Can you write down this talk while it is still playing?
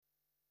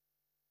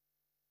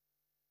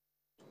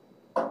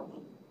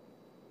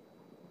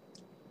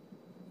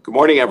Good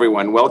morning,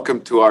 everyone.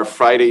 Welcome to our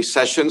Friday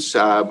sessions.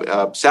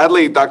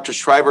 Sadly, Dr.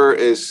 Shriver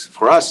is,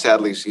 for us,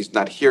 sadly, he's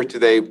not here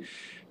today.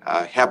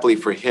 Happily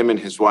for him and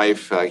his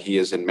wife, he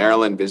is in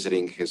Maryland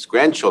visiting his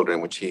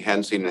grandchildren, which he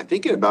hadn't seen, I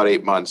think, in about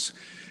 8 months,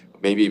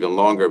 maybe even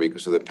longer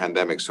because of the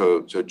pandemic.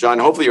 So John,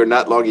 hopefully you're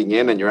not logging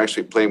in and you're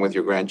actually playing with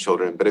your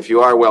grandchildren. But if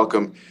you are,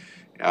 welcome.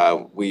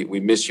 We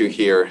miss you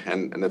here.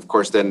 And of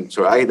course,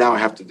 so I now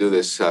have to do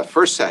this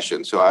first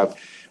session. So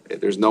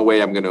there's no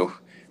way I'm going to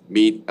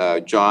meet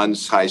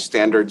John's high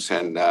standards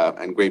and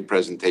great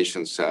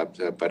presentations,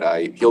 but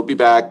he'll be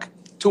back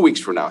 2 weeks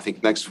from now. I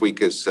think next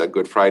week is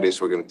Good Friday,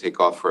 so we're going to take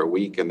off for a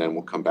week, and then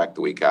we'll come back the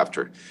week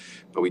after.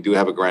 But we do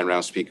have a grand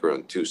round speaker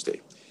on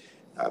Tuesday.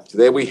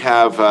 Today we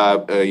have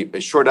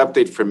a short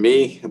update from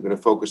me. I'm going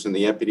to focus on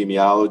the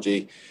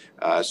epidemiology,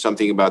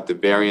 something about the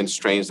variant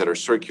strains that are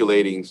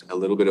circulating, a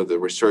little bit of the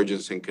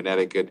resurgence in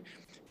Connecticut.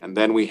 And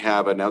then we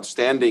have an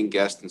outstanding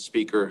guest and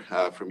speaker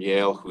from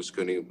Yale,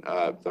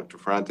 Dr.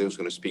 Ferrante, who's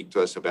going to speak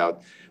to us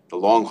about the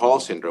long haul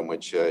syndrome,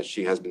 which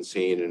she has been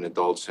seeing in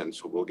adults. And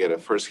so we'll get a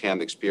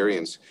firsthand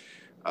experience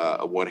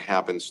of what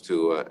happens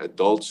to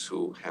adults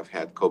who have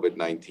had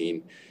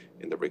COVID-19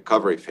 in the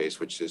recovery phase,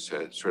 which is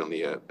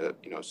certainly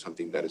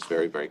something that is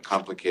very, very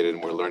complicated,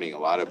 and we're learning a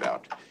lot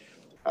about.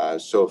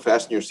 So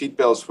fasten your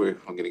seatbelts.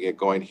 I'm going to get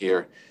going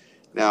here.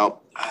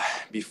 Now,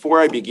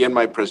 before I begin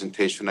my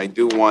presentation, I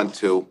do want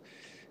to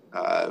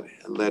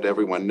let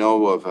everyone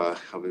know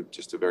of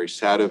just a very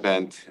sad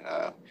event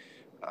of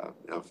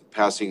the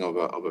passing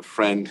of a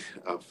friend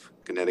of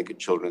Connecticut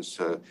Children's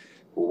who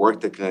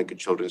worked at Connecticut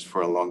Children's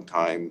for a long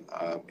time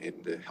in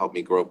the Help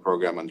Me Grow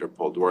program under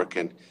Paul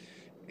Dworkin,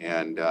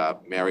 and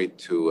married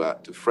to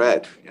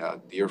Fred,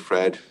 dear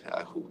Fred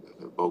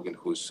Bogan,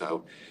 who's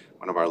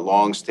one of our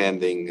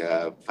long-standing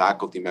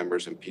faculty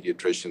members and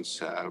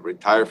pediatricians,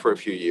 retired for a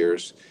few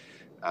years.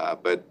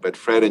 But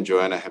Fred and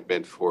Joanna have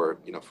been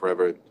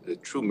forever the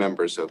true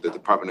members of the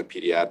Department of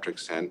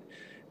Pediatrics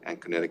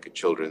and Connecticut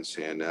Children's.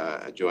 And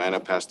Joanna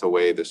passed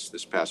away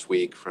this past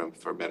week from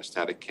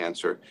metastatic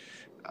cancer.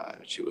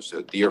 She was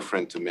a dear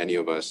friend to many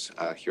of us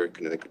here at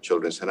Connecticut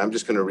Children's. And I'm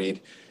just going to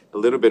read a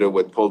little bit of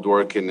what Paul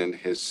Dworkin, in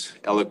his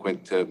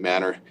eloquent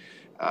manner,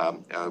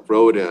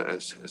 wrote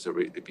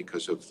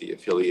because of the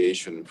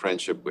affiliation and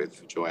friendship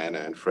with Joanna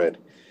and Fred.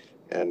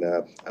 And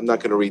I'm not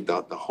going to read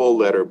the whole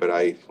letter, but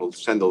I will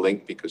send a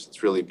link because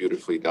it's really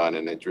beautifully done,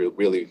 and it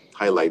really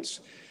highlights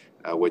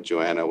what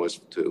Joanna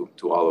was to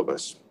all of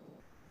us.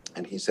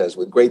 And he says,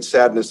 "With great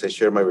sadness, I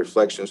share my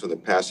reflections on the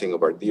passing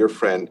of our dear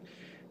friend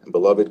and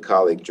beloved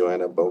colleague,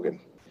 Joanna Bogan.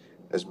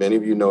 As many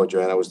of you know,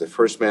 Joanna was the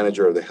first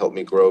manager of the Help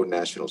Me Grow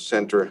National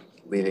Center,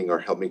 leading our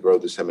Help Me Grow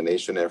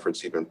dissemination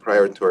efforts even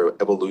prior to our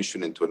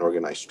evolution into an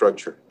organized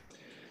structure.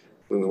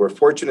 When we were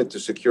fortunate to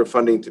secure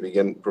funding to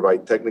begin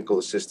provide technical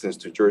assistance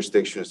to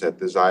jurisdictions that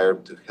desire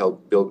to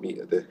help build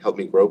the Help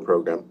Me Grow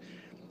program,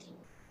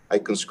 I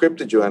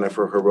conscripted Joanna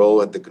for her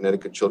role at the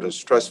Connecticut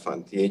Children's Trust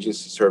Fund, the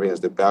agency serving as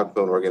the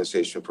backbone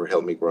organization for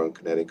Help Me Grow in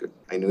Connecticut.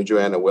 I knew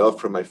Joanna well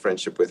from my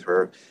friendship with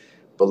her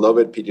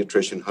beloved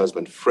pediatrician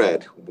husband,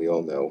 Fred, whom we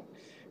all know,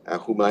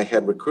 whom I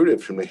had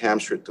recruited from New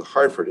Hampshire to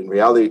Hartford. In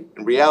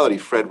reality,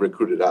 Fred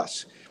recruited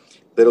us.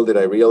 Little did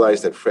I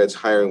realize that Fred's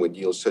hiring would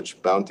yield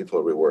such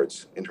bountiful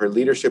rewards. In her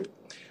leadership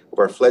of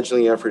our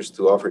fledgling efforts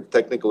to offer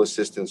technical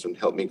assistance on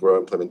Help Me Grow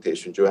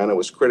implementation, Joanna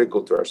was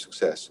critical to our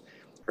success.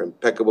 Her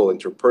impeccable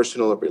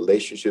interpersonal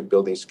relationship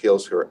building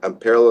skills, her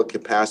unparalleled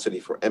capacity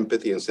for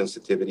empathy and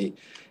sensitivity,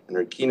 and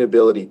her keen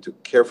ability to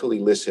carefully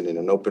listen in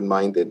an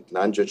open-minded,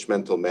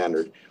 non-judgmental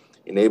manner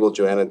enabled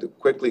Joanna to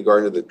quickly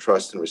garner the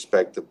trust and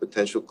respect of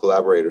potential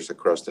collaborators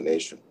across the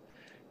nation.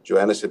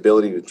 Joanna's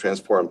ability to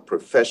transform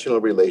professional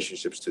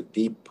relationships to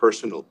deep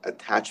personal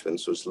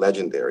attachments was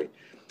legendary,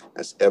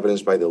 as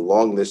evidenced by the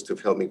long list of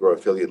Help Me Grow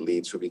affiliate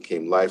leads who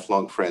became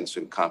lifelong friends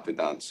and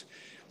confidants."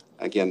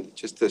 Again,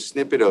 just a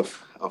snippet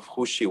of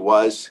who she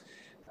was.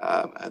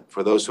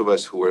 For those of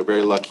us who were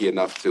very lucky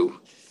enough to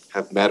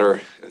have met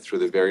her through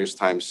the various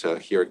times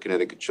here at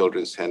Connecticut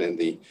Children's and in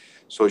the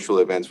social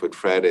events with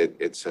Fred,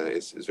 it's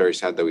very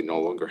sad that we no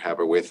longer have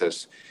her with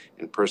us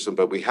in person,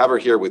 but we have her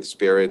here with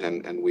spirit,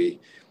 and we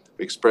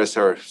express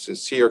our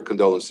sincere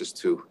condolences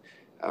to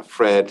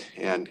Fred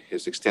and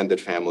his extended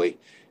family.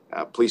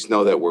 Please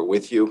know that we're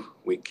with you,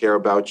 we care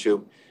about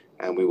you,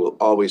 and we will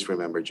always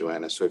remember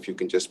Joanna. So if you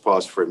can just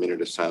pause for a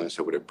minute of silence,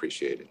 I would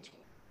appreciate it.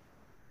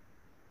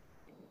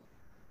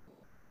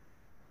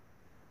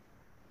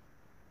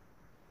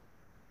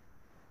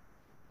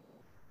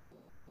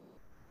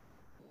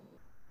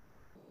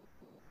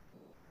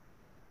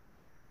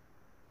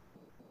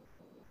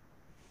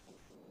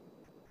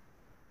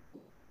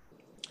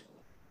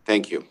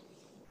 Thank you.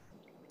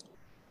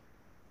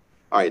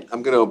 All right,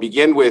 I'm going to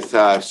begin with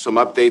some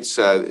updates.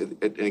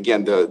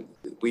 Again,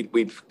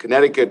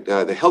 Connecticut,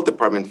 the health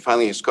department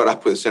finally has caught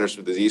up with the Centers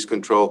for Disease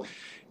Control,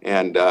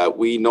 and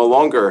we no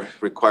longer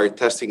require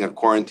testing and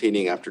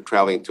quarantining after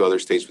traveling to other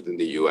states within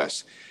the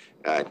U.S.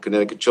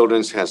 Connecticut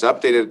Children's has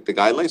updated the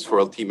guidelines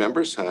for LT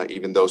members,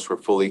 even those who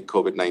are fully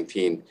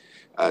COVID-19,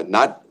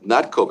 not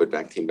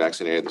COVID-19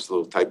 vaccinated. There's a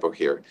little typo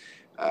here.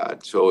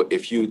 So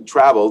if you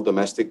travel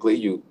domestically,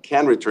 you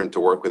can return to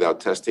work without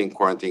testing,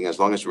 quarantine, as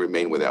long as you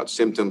remain without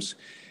symptoms.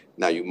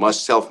 Now, you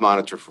must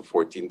self-monitor for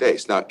 14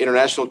 days. Now,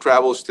 international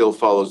travel still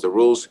follows the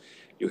rules.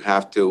 You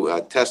have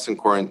to test and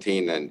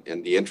quarantine,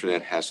 and the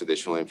internet has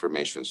additional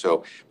information.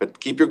 So, but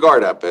keep your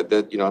guard up. I'm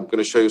going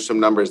to show you some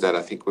numbers that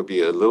I think would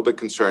be a little bit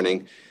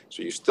concerning.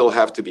 So you still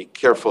have to be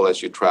careful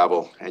as you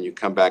travel and you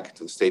come back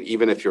to the state,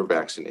 even if you're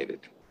vaccinated.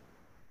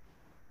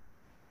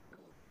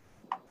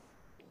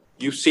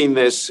 You've seen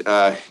this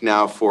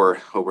now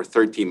for over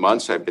 13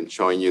 months. I've been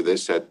showing you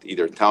this at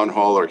either town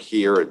hall or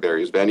here at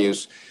various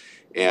venues.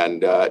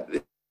 And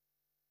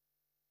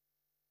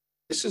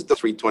this is the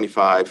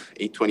 3:25,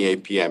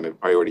 8:28 p.m. It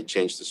probably already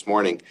changed this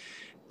morning.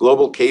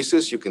 Global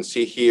cases, you can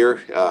see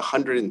here,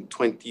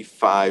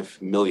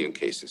 125 million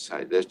cases.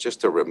 That's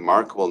just a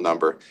remarkable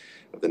number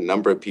of the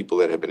number of people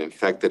that have been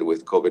infected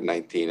with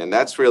COVID-19. And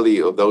that's really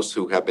of those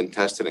who have been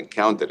tested and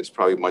counted. It's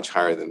probably much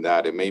higher than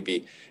that. It may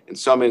be, and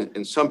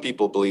some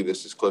people believe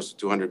this is close to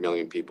 200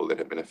 million people that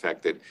have been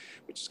affected,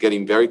 which is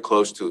getting very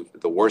close to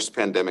the worst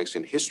pandemics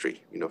in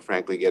history.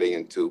 Frankly, getting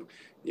into,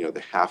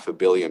 the 500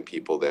 million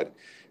people that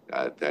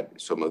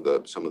some of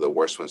the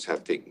worst ones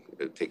have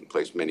taken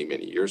place many,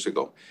 many years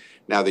ago.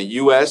 Now, the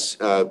U.S.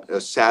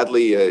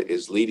 Sadly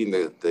is leading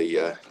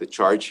the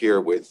charge here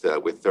with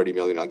 30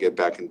 million. I'll get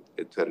back into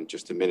that in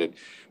just a minute.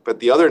 But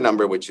the other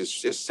number, which is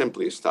just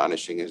simply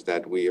astonishing, is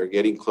that we are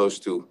getting close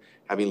to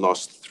having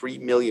lost 3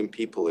 million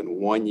people in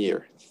 1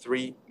 year.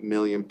 3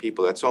 million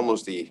people. That's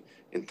almost the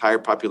entire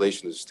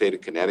population of the state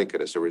of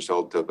Connecticut as a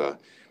result of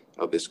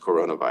this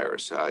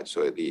coronavirus.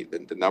 So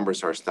the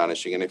numbers are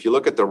astonishing. And if you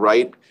look at the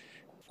right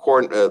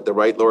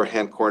lower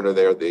hand corner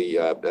there,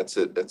 that's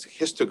a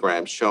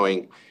histogram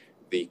showing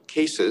the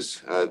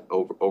cases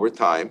over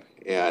time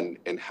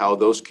and how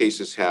those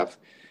cases have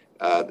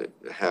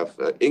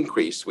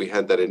increased. We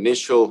had that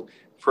initial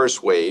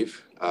first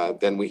wave,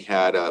 then we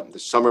had the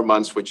summer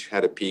months, which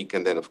had a peak,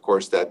 and then of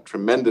course that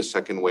tremendous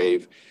second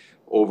wave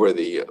over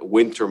the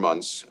winter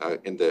months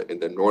in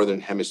the northern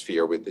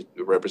hemisphere, it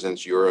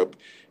represents Europe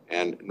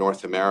and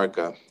North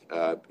America,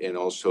 and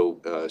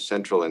also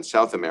Central and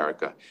South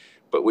America.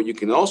 But what you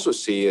can also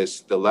see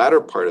is the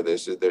latter part of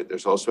this is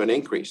there's also an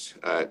increase.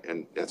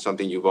 And that's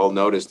something you've all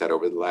noticed, that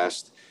over the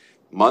last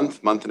month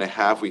and a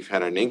half, we've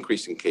had an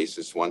increase in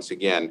cases once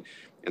again.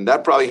 And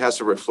that probably has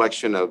a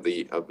reflection of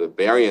the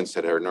variants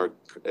that are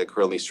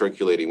currently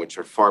circulating, which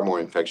are far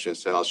more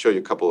infectious. And I'll show you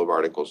a couple of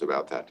articles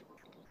about that.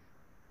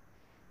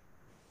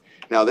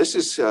 Now, this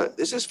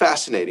is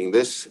fascinating.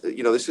 This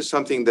is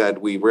something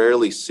that we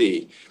rarely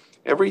see.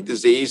 Every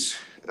disease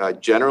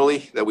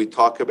generally that we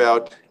talk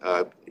about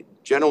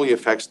generally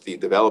affects the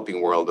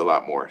developing world a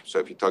lot more. So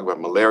if you talk about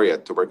malaria,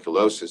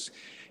 tuberculosis,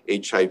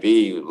 HIV,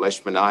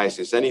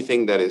 leishmaniasis,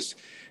 anything that is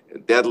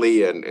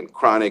deadly and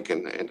chronic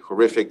and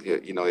horrific,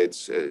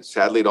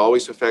 sadly, it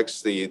always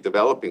affects the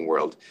developing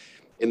world.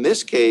 In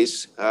this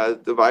case,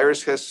 the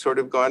virus has sort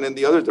of gone in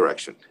the other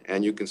direction.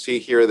 And you can see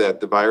here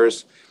that the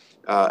virus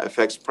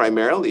affects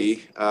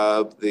primarily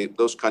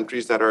those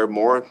countries that are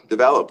more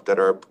developed, that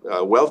are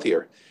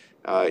wealthier.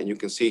 And you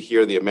can see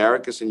here the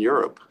Americas and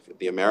Europe.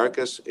 The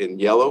Americas in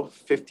yellow,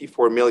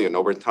 54 million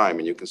over time.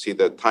 And you can see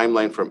the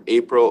timeline from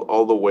April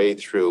all the way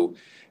through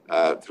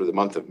the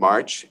month of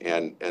March.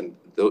 And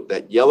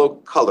that yellow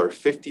color,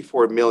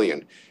 54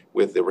 million,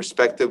 with the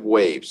respective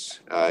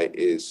waves,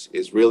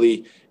 is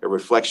really a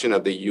reflection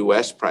of the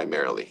U.S.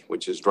 primarily,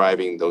 which is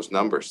driving those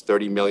numbers.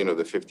 30 million of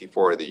the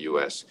 54 are the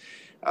U.S.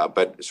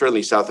 But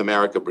certainly South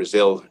America,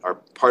 Brazil are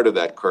part of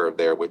that curve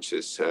there, which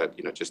is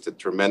just a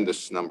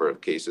tremendous number of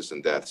cases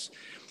and deaths.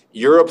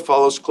 Europe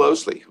follows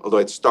closely, although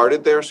it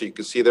started there. So you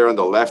can see there on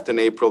the left in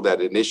April, that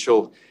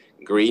initial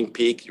green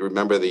peak. You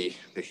remember the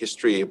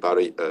history about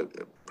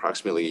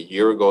approximately a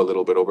year ago, a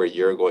little bit over a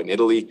year ago in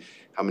Italy,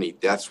 how many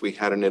deaths we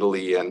had in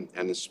Italy and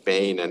in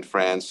Spain and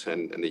France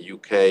and the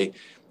UK.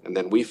 And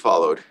then we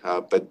followed.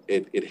 But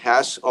it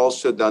has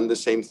also done the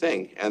same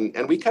thing.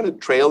 And we kind of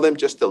trail them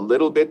just a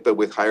little bit, but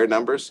with higher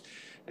numbers.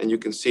 And you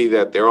can see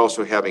that they're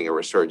also having a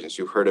resurgence.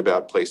 You've heard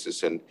about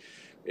places in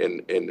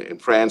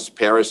France.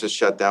 Paris is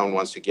shut down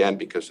once again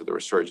because of the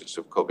resurgence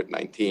of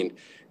COVID-19.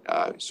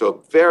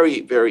 So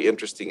very, very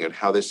interesting at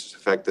how this has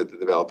affected the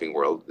developing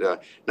world.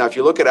 Now, if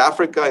you look at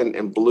Africa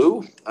in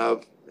blue,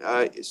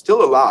 it's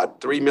still a lot.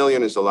 3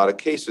 million is a lot of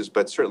cases,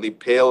 but certainly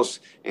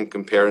pales in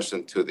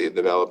comparison to the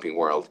developing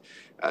world.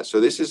 So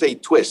this is a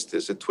twist.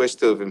 It's a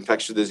twist of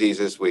infectious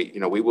diseases. We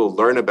will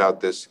learn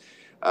about this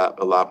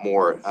a lot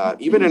more.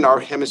 Even in our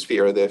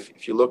hemisphere,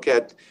 if you look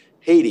at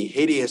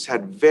Haiti has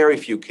had very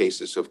few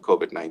cases of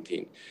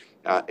COVID-19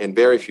 and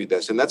very few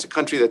deaths. And that's a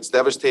country that's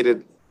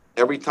devastated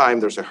every time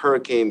there's a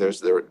hurricane, there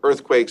are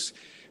earthquakes,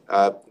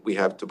 we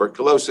have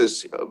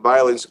tuberculosis,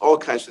 violence, all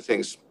kinds of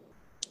things.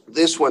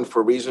 This one,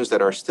 for reasons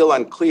that are still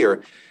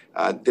unclear,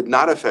 did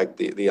not affect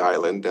the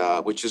island,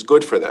 which is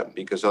good for them,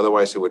 because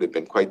otherwise it would have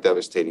been quite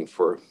devastating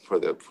for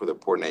the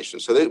poor nation.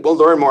 So we'll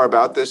learn more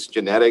about this,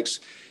 genetics,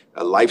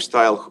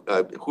 lifestyle.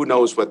 Who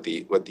knows what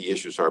the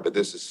issues are? But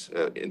this is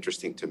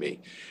interesting to me.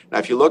 Now,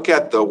 if you look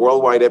at the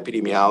worldwide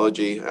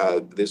epidemiology,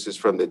 this is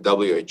from the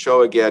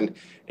WHO again,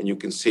 and you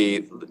can see,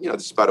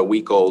 this is about a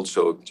week old,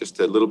 so just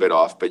a little bit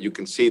off. But you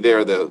can see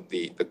there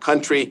the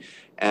country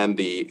and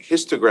the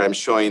histogram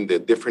showing the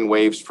different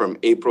waves from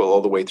April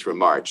all the way through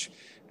March.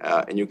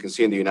 And you can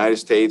see in the United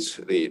States,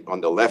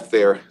 on the left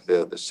there,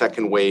 the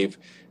second wave,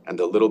 and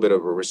a little bit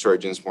of a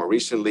resurgence more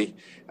recently.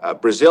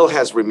 Brazil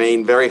has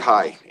remained very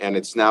high, and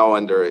it's now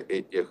under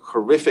a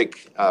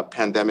horrific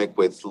pandemic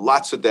with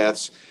lots of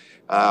deaths.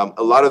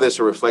 A lot of this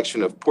a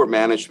reflection of poor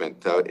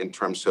management in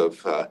terms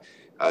of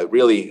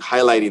really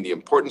highlighting the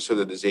importance of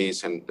the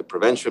disease and the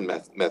prevention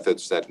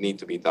methods that need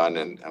to be done.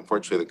 And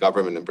unfortunately, the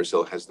government in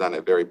Brazil has done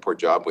a very poor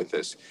job with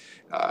this.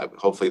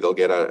 Hopefully, they'll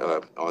get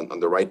on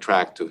the right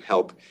track to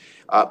help.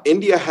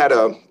 India had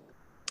a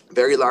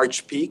very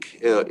large peak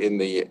in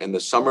the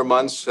summer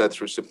months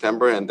through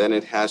September, and then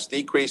it has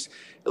decreased.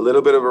 A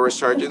little bit of a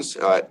resurgence.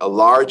 A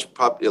large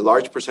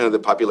percent of the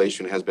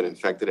population has been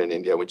infected in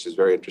India, which is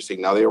very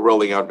interesting. Now they are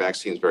rolling out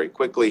vaccines very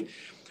quickly.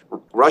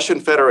 Russian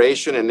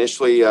Federation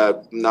initially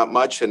not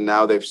much, and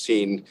now they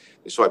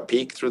saw a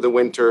peak through the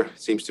winter. It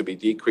seems to be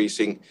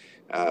decreasing.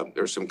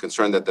 There's some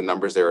concern that the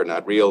numbers there are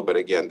not real, but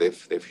again,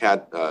 they've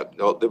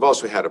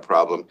also had a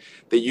problem.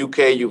 The UK,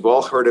 you've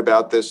all heard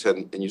about this,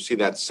 and you see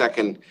that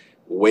second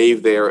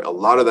wave there. A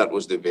lot of that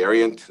was the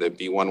variant, the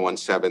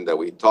B117 that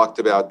we talked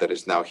about, that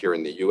is now here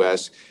in the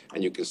US,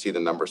 and you can see the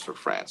numbers for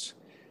France.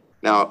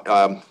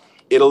 Now,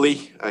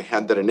 Italy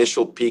had that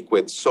initial peak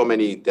with so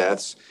many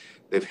deaths.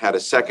 They've had a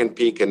second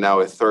peak and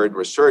now a third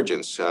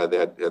resurgence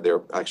that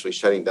they're actually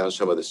shutting down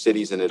some of the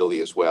cities in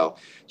Italy as well,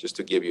 just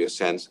to give you a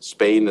sense.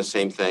 Spain, the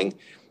same thing.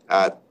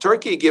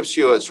 Turkey gives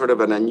you a sort of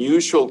an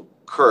unusual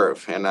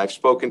curve, and I've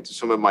spoken to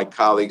some of my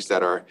colleagues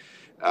that are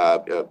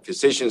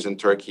physicians in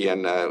Turkey,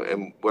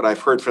 and what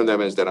I've heard from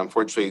them is that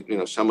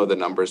unfortunately, some of the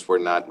numbers were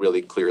not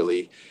really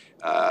clearly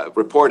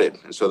reported,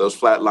 and so those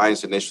flat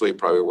lines initially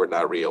probably were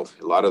not real.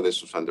 A lot of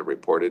this was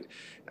underreported.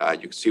 You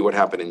can see what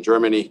happened in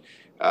Germany.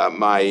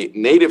 My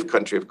native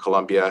country of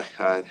Colombia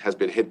has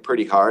been hit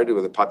pretty hard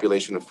with a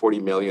population of 40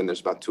 million. There's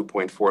about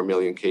 2.4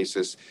 million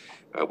cases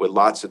with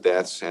lots of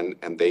deaths, and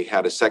they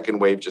had a second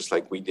wave just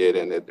like we did,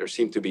 and there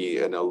seemed to be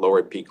in a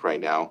lower peak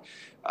right now.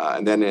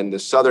 And then in the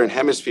southern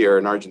hemisphere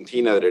in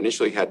Argentina, that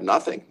initially had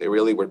nothing. They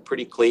really were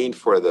pretty clean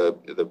for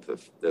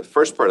the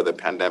first part of the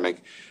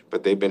pandemic,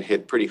 but they've been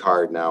hit pretty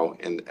hard now,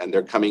 and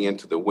they're coming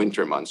into the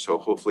winter months, so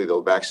hopefully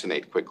they'll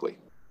vaccinate quickly.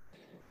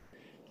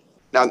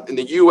 Now, in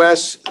the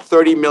U.S.,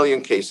 30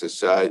 million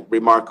cases,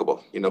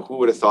 remarkable. Who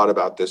would have thought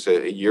about this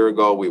a year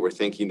ago? We were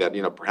thinking that,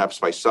 perhaps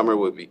by summer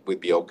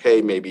would be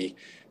okay, maybe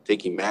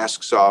taking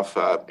masks off.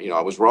 I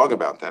was wrong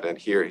about that, and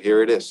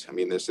here it is. I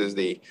mean,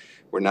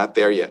 we're not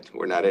there yet.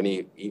 We're not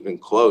even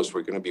close.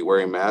 We're going to be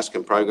wearing masks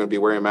and probably going to be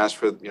wearing masks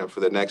for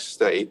the next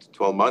 8 to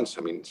 12 months.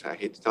 I mean, I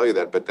hate to tell you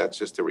that, but that's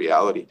just the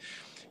reality.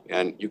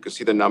 And you can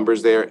see the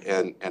numbers there.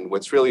 And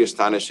what's really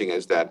astonishing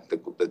is that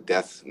the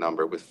death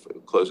number with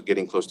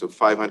getting close to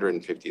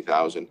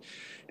 550,000.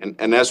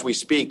 And as we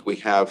speak, we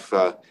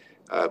have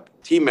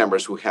team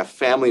members who have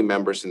family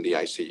members in the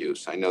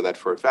ICUs. I know that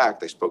for a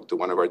fact. I spoke to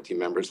one of our team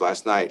members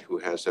last night who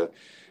has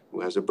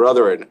a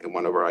brother in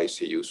one of our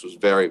ICUs who's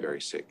very,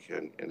 very sick.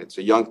 And it's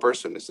a young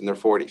person. It's in their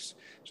 40s.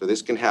 So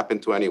this can happen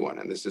to anyone.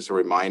 And this is a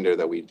reminder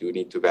that we do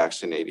need to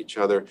vaccinate each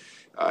other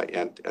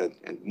and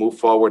move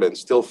forward and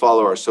still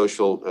follow our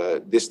social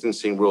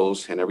distancing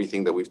rules and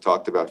everything that we've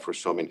talked about for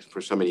so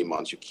many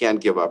months. You can't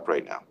give up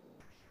right now.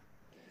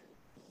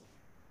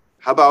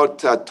 How about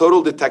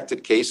total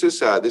detected cases?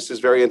 This is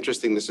very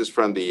interesting. This is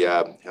from the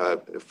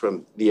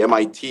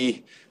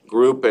MIT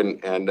group,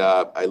 and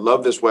I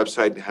love this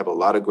website. They have a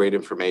lot of great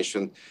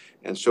information.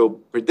 And so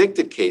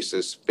predicted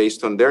cases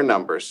based on their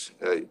numbers,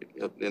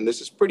 and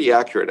this is pretty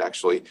accurate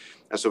actually,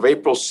 as of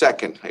April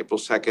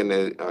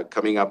 2nd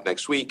coming up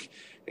next week,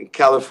 in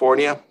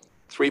California,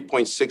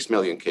 3.6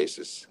 million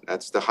cases.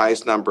 That's the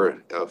highest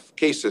number of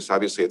cases.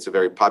 Obviously, it's a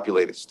very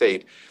populated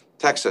state.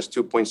 Texas,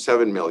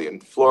 2.7 million.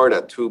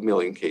 Florida, 2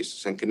 million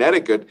cases. And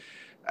Connecticut,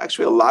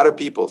 actually a lot of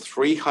people,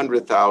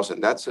 300,000.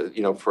 That's,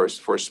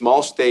 for a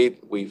small state,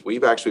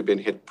 we've actually been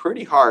hit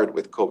pretty hard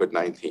with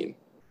COVID-19.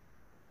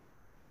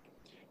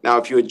 Now,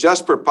 if you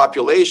adjust per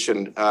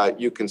population,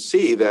 you can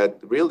see that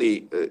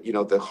really,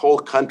 the whole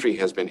country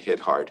has been hit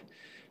hard.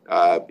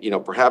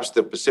 Perhaps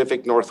the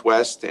Pacific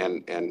Northwest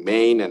and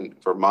Maine and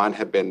Vermont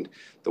have been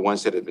the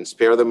ones that have been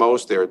spared the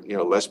most. They're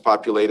less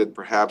populated.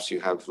 Perhaps you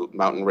have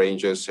mountain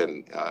ranges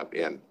and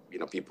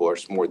people are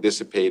more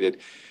dissipated.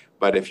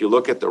 But if you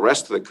look at the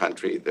rest of the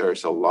country,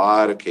 there's a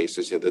lot of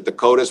cases. The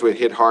Dakotas were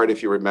hit hard,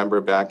 if you remember,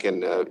 back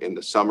in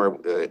the summer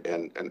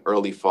and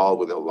early fall,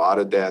 with a lot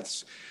of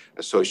deaths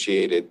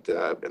associated.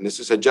 And this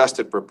is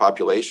adjusted per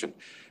population.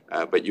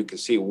 But you can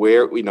see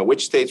where,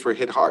 which states were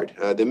hit hard.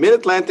 The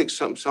Mid-Atlantic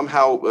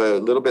somehow a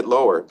little bit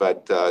lower,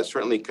 but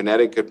certainly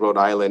Connecticut, Rhode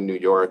Island, New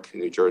York,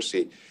 New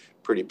Jersey,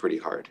 pretty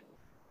hard.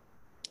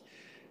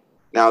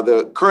 Now,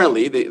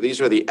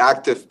 these are the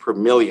active per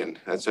million.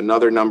 That's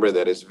another number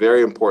that is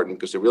very important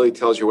because it really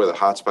tells you where the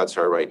hotspots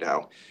are right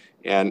now.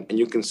 And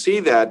you can see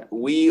that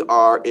we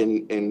are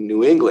in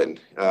New England,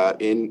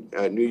 in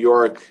New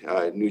York,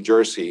 New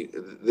Jersey.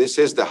 This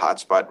is the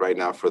hotspot right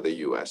now for the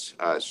U.S.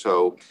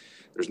 So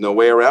there's no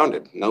way around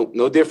it.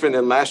 No different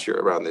than last year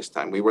around this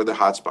time. We were the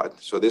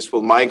hotspot. So this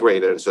will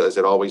migrate as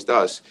it always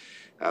does.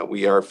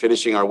 We are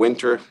finishing our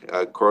winter.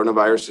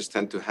 Coronaviruses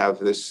tend to have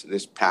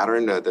this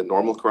pattern, the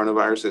normal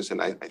coronaviruses,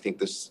 and I think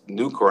this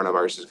new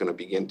coronavirus is going to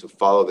begin to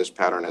follow this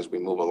pattern as we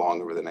move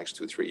along over the next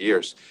 2-3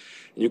 years.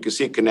 And you can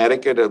see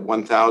Connecticut at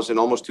 1,000,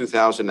 almost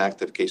 2,000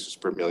 active cases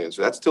per million.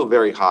 So that's still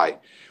very high,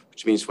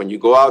 which means when you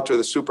go out to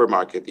the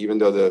supermarket, even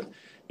though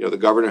the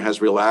governor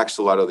has relaxed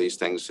a lot of these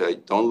things,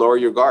 don't lower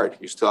your guard.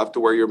 You still have to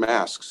wear your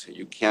masks.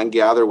 You can't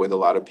gather with a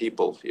lot of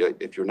people.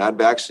 If you're not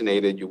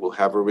vaccinated, you will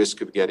have a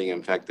risk of getting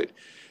infected.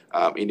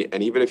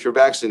 And even if you're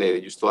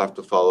vaccinated, you still have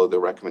to follow the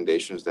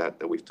recommendations that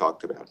we've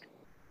talked about.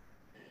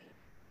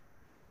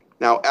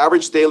 Now,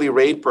 average daily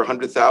rate per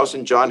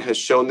 100,000, John has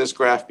shown this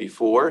graph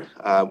before.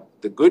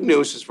 The good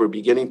news is we're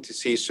beginning to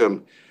see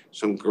some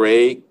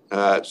gray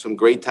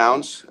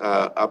towns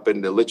up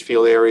in the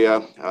Litchfield area,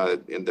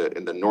 in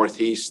the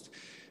Northeast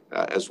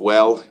as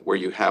well, where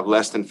you have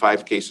less than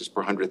 5 cases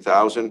per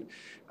 100,000.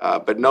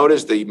 But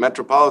notice the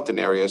metropolitan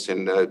areas,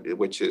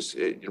 which is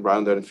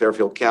around in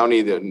Fairfield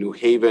County, the New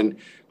Haven,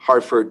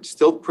 Hartford,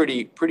 still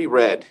pretty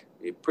red.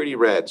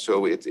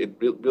 So it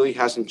really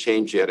hasn't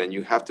changed yet, and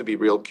you have to be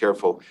real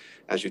careful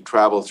as you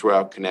travel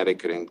throughout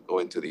Connecticut and go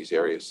into these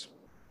areas.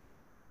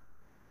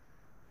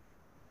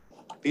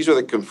 These are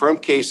the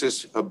confirmed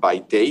cases by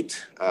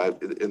date,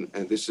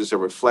 and this is a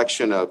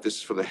reflection of this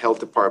is from the health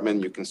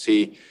department. You can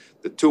see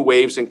the 2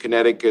 waves in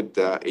Connecticut.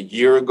 A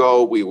year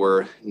ago, we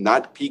were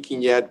not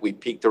peaking yet. We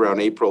peaked around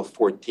April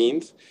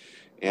 14th.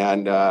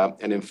 And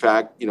in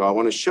fact, I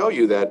want to show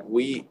you that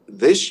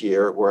this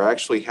year, we're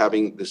actually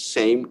having the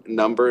same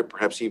number,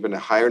 perhaps even a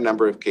higher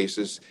number of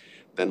cases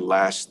than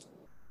last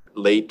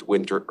late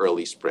winter,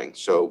 early spring.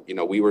 So,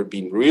 we were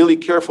being really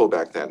careful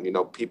back then.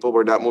 People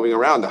were not moving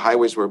around. The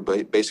highways were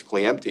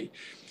basically empty.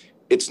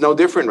 It's no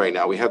different right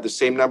now. We have the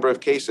same number of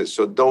cases.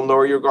 So don't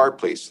lower your guard,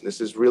 please.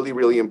 This is really,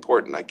 really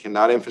important. I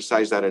cannot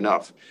emphasize that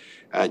enough.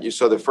 You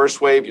saw the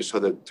first wave. You saw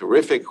the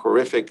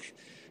horrific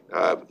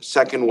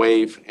second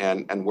wave,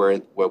 and we're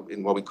in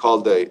what we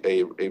call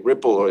a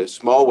ripple or a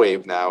small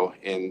wave now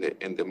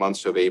in the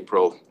months of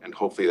April, and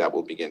hopefully that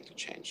will begin to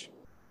change.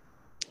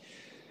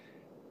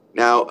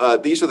 Now,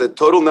 these are the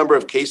total number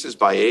of cases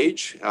by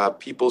age.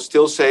 People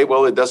still say,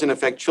 well, it doesn't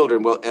affect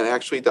children. Well, it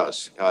actually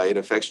does. It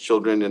affects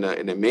children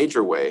in a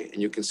major way. And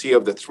you can see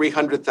of the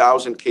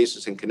 300,000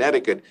 cases in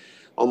Connecticut,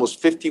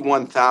 almost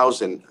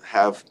 51,000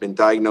 have been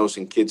diagnosed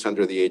in kids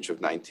under the age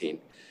of 19,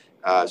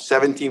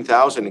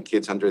 17,000 in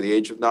kids under the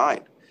age of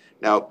 9.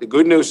 Now, the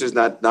good news is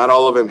not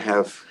all of them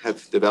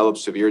have developed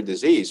severe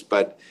disease,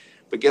 but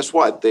guess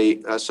what?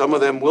 Some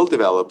of them will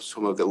develop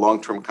some of the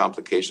long-term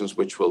complications,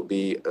 which will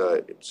be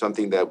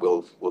something that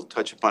we'll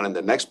touch upon in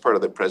the next part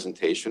of the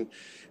presentation,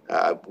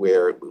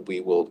 where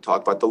we will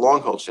talk about the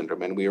long haul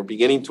syndrome. And we are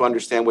beginning to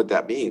understand what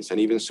that means. And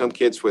even some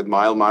kids with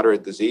mild,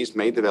 moderate disease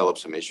may develop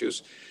some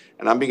issues.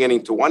 And I'm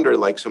beginning to wonder,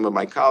 like some of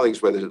my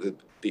colleagues, whether the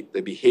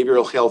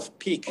behavioral health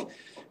peak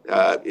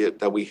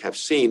that we have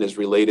seen is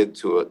related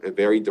to a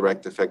very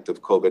direct effect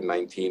of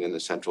COVID-19 in the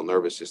central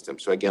nervous system.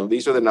 So again,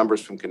 these are the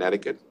numbers from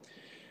Connecticut.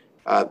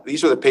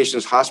 These are the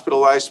patients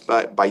hospitalized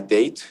by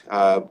date.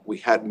 We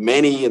had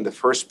many in the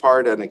first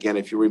part. And again,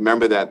 if you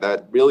remember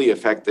that really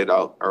affected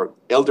our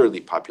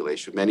elderly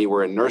population. Many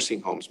were in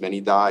nursing homes,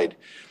 many died,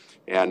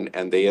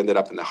 and they ended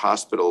up in the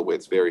hospital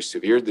with very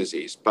severe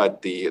disease.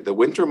 But the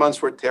winter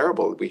months were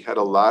terrible. We had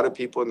a lot of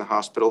people in the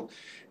hospital.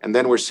 And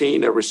then we're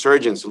seeing a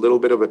resurgence, a little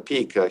bit of a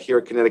peak. Here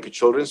at Connecticut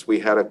Children's, we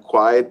had a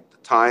quiet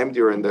time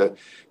during the,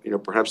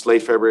 perhaps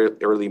late February,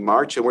 early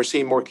March, and we're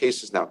seeing more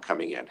cases now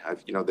coming in.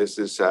 This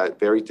is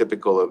very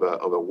typical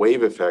of a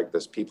wave effect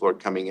as people are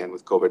coming in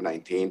with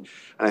COVID-19. And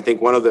I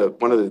think one of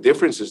the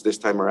differences this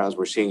time around is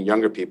we're seeing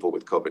younger people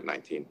with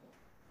COVID-19.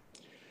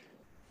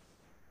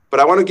 But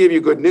I want to give you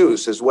good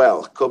news as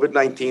well.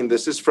 COVID-19,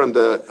 this is from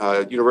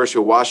the University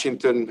of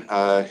Washington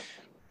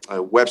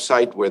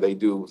website, where they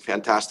do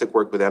fantastic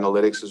work with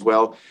analytics as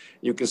well.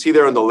 You can see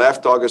there on the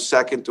left, August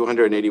 2nd,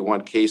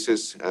 281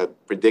 cases,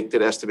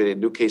 predicted estimated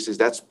new cases.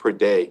 That's per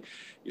day.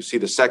 You see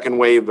the second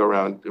wave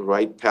around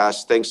right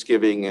past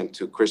Thanksgiving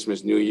into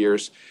Christmas, New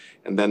Year's.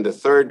 And then the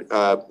third,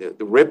 the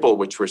ripple,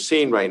 which we're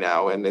seeing right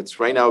now, and it's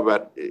right now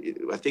about,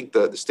 I think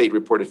the state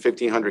reported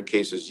 1,500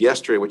 cases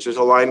yesterday, which is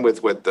aligned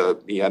with what the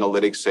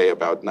analytics say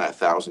about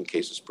 1,000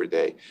 cases per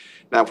day.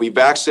 Now, if we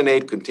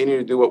vaccinate, continue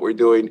to do what we're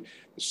doing,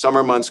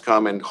 summer months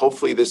come, and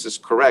hopefully this is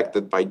correct,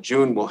 that by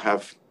June we'll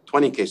have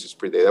 20 cases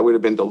per day. That would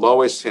have been the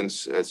lowest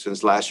since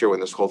last year when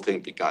this whole thing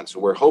began. So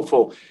we're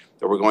hopeful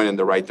that we're going in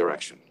the right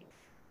direction.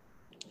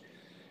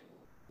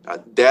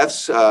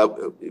 Deaths,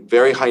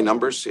 very high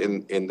numbers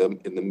in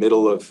the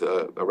middle of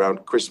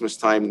around Christmas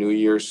time, New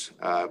Year's,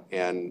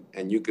 and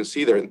you can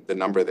see there the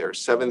number there: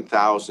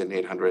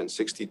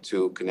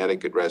 7,862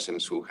 Connecticut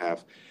residents who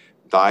have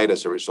died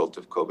as a result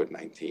of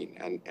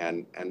COVID-19,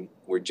 and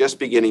we're just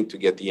beginning to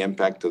get the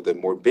impact of the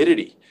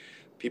morbidity,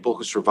 people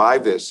who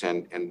survive this,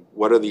 and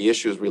what are the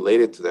issues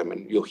related to them,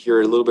 and you'll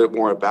hear a little bit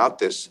more about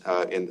this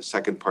in the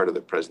second part of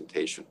the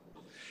presentation.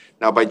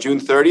 Now, by June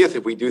 30th,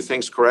 if we do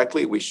things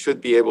correctly, we should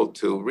be able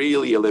to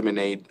really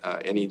eliminate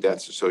any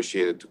deaths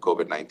associated to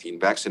COVID-19.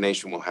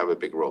 Vaccination will have a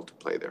big role to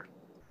play there.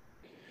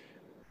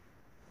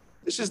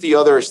 This is the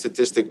other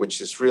statistic,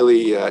 which is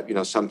really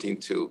something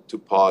to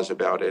pause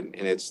about, and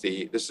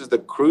this is the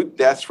crude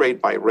death rate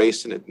by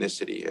race and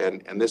ethnicity,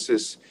 and this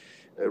is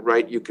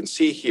right. You can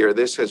see here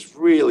this has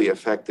really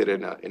affected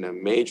in a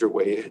major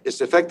way.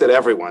 It's affected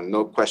everyone,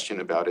 no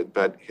question about it,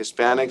 but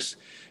Hispanics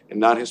and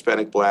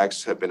non-Hispanic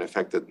Blacks have been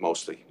affected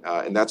mostly.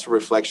 And that's a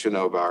reflection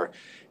of our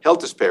health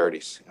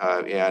disparities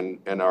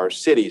and our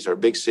cities, our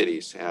big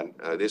cities. And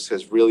this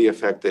has really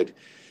affected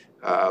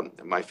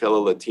my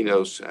fellow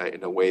Latinos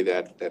in a way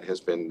that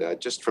has been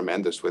just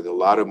tremendous, with a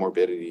lot of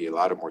morbidity, a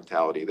lot of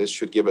mortality. This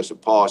should give us a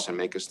pause and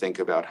make us think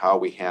about how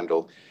we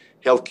handle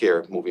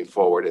healthcare moving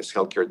forward, as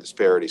healthcare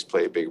disparities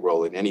play a big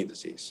role in any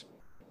disease.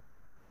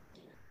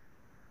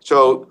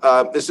 So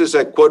this is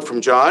a quote from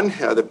John.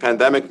 The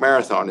pandemic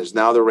marathon is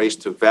now the race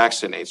to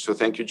vaccinate. So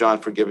thank you, John,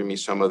 for giving me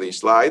some of these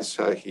slides.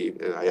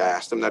 I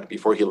asked him that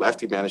before he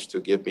left. He managed to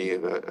give me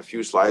a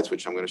few slides,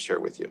 which I'm going to share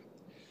with you.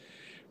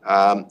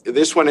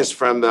 This one is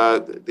from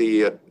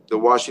the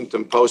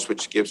Washington Post,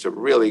 which gives a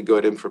really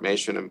good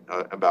information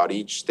about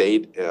each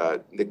state.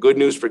 The good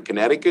news for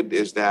Connecticut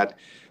is that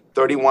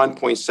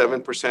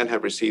 31.7%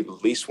 have received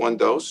at least one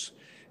dose,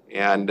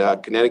 and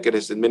Connecticut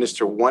has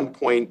administered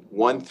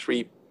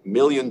 1.13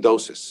 million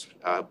doses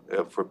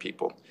for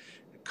people,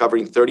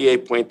 covering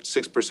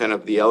 38.6%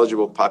 of the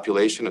eligible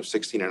population of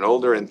 16 and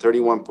older, and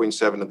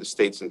 31.7% of the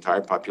state's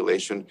entire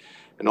population,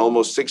 and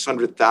almost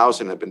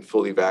 600,000 have been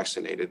fully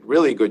vaccinated.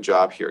 Really good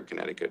job here at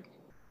Connecticut.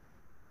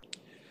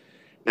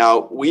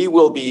 Now, we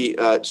will be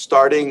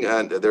starting,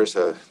 there's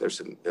a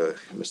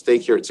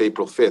mistake here, it's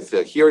April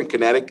 5th. Here in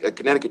Connecticut,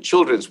 Connecticut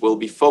Children's will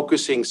be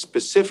focusing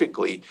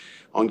specifically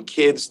on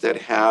kids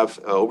that have,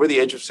 over the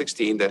age of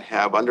 16, that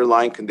have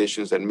underlying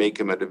conditions that make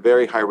them at a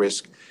very high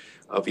risk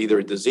of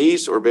either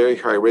disease or very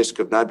high risk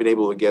of not being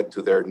able to get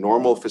to their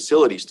normal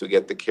facilities to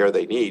get the care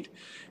they need.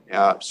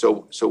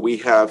 So we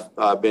have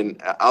been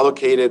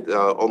allocated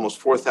almost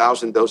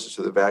 4,000 doses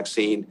of the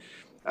vaccine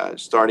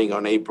starting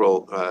on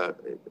April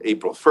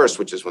 1st,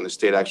 which is when the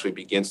state actually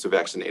begins to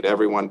vaccinate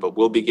everyone, but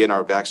we'll begin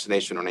our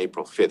vaccination on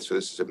April 5th. So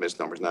this is a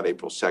misnomer, it's not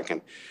April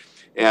 2nd.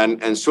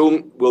 And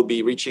soon we'll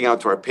be reaching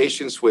out to our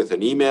patients with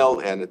an email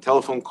and a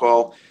telephone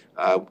call.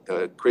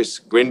 Chris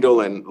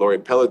Grindle and Lori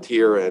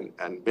Pelletier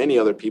and many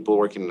other people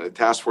working in the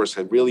task force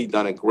have really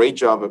done a great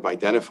job of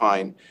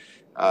identifying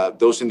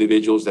those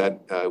individuals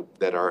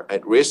that are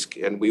at risk,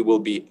 and we will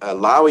be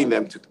allowing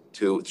them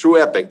to through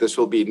EPIC. This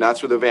will be not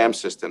through the VAM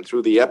system,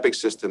 through the EPIC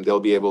system. They'll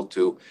be able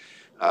to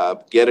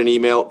get an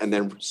email and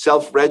then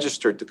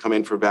self-register to come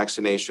in for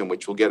vaccination,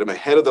 which will get them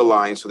ahead of the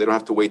line, so they don't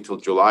have to wait till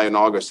July and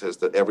August as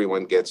that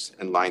everyone gets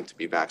in line to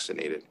be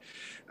vaccinated.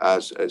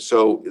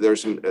 So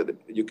there's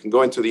you can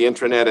go into the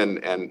intranet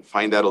and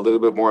find out a little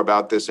bit more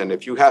about this. And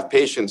if you have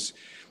patients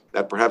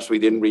that perhaps we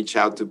didn't reach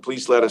out to,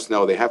 please let us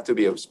know. They have to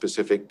be of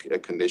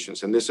specific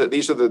conditions. And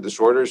these are the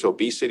disorders: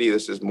 obesity.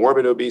 This is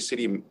morbid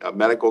obesity,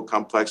 medical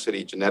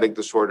complexity, genetic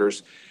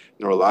disorders,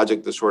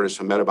 neurologic disorders,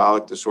 and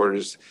metabolic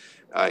disorders,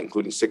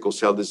 including sickle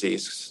cell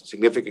disease,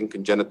 significant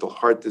congenital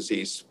heart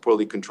disease,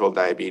 poorly controlled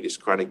diabetes,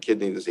 chronic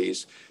kidney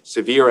disease,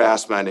 severe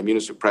asthma, and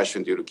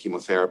immunosuppression due to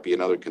chemotherapy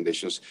and other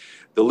conditions.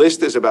 The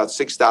list is about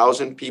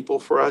 6,000 people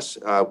for us.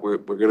 We're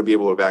going to be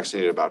able to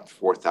vaccinate about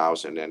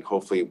 4,000, and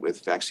hopefully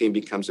with vaccine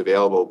becomes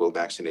available, we'll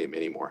vaccinate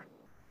many more.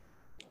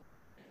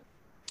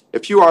 A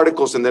few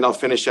articles, and then I'll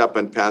finish up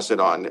and pass it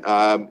on.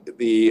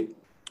 The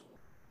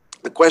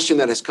question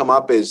that has come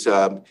up is,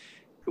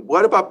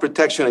 what about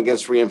protection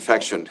against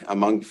reinfection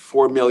among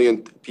 4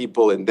 million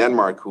people in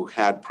Denmark who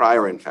had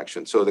prior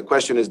infection? So the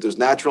question is, does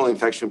natural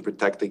infection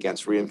protect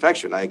against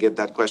reinfection? I get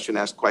that question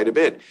asked quite a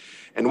bit.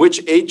 And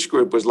which age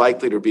group was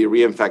likely to be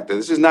reinfected?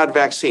 This is not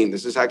vaccine,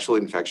 this is actual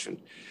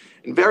infection.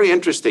 And very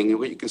interesting,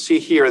 what you can see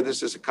here,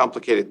 this is a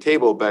complicated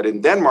table, but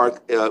in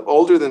Denmark,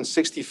 older than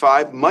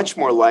 65, much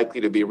more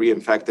likely to be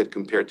reinfected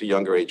compared to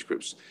younger age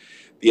groups.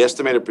 The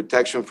estimated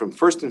protection from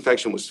first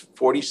infection was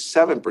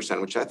 47%,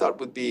 which I thought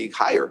would be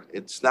higher.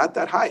 It's not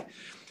that high.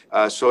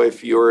 So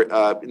if you're,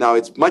 now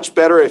it's much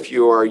better if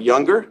you are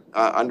younger,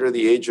 under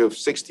the age of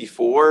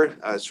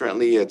 64,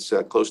 certainly it's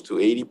close to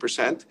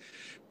 80%.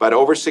 But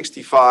over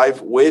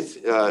 65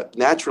 with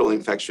natural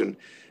infection,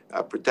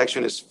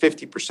 protection is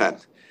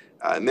 50%.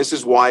 And this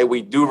is why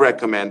we do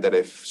recommend that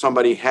if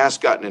somebody has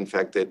gotten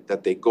infected,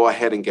 that they go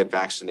ahead and get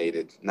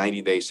vaccinated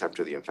 90 days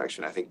after the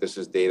infection. I think this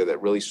is data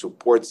that really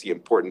supports the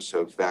importance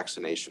of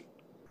vaccination.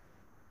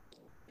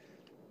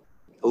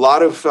 a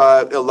lot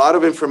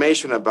of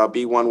information about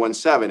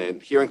B117.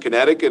 And here in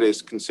Connecticut,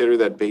 it's considered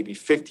that maybe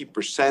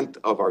 50%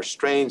 of our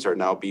strains are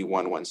now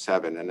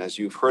B117. And as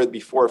you've heard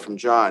before from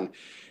John,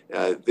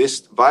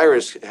 this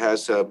virus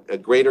has a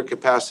greater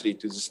capacity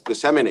to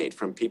disseminate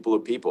from people to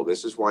people.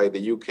 This is why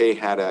the UK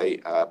had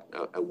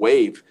a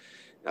wave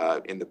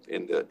in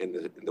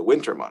the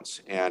winter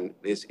months, and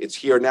it's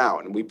here now.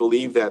 And we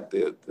believe that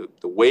the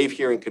wave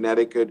here in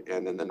Connecticut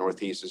and in the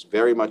Northeast is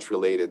very much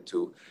related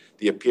to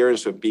the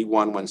appearance of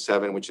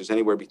B117, which is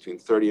anywhere between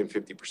 30 and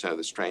 50% of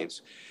the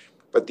strains.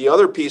 But the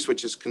other piece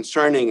which is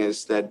concerning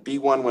is that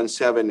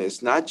B117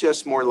 is not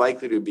just more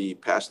likely to be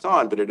passed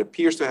on, but it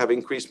appears to have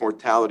increased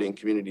mortality in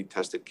community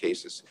tested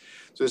cases.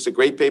 So there's a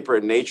great paper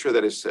in Nature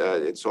that is,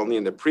 it's only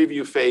in the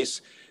preview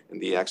phase, in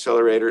the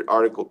accelerator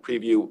article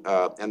preview.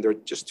 And there are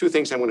just two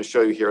things I want to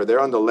show you here.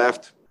 There on the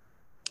left,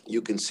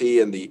 you can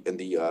see in the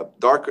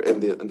darker, in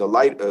the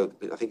light,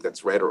 I think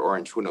that's red or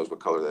orange, who knows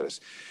what color that is.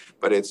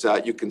 But it's,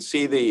 you can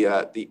see the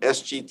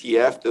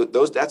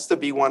SGTF, that's the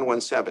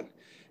B117.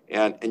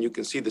 And you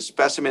can see the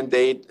specimen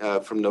date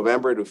from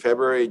November to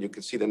February. You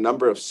can see the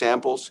number of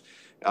samples,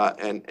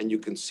 and you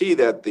can see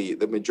that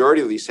the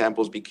majority of these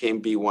samples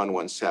became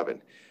B117.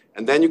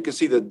 And then you can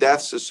see the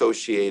deaths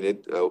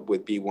associated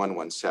with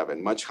B117,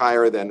 much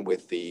higher than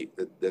with the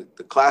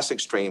classic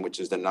strain,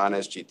 which is the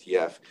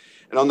non-SGTF.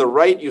 And on the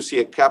right, you see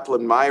a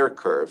Kaplan-Meier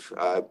curve,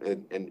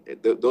 and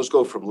those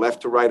go from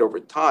left to right over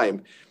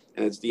time.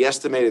 And it's the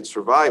estimated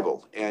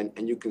survival. And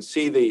you can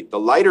see the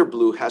lighter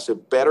blue has a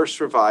better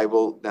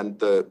survival than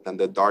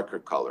the darker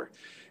color.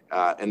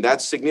 And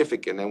that's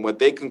significant. And what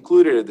they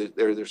concluded is that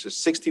there's a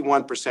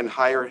 61%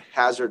 higher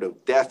hazard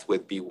of death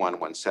with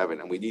B117.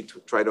 And we need to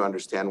try to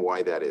understand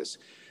why that is.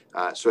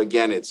 So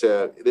again,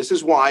 this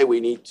is why we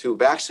need to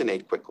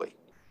vaccinate quickly.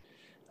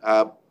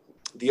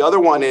 The other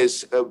one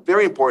is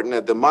very important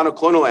that the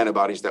monoclonal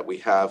antibodies that we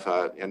have,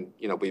 and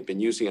we've been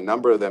using a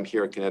number of them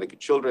here at Connecticut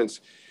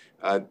Children's,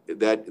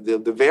 that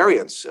the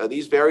variants,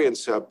 these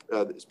variants,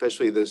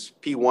 especially this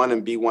P1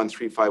 and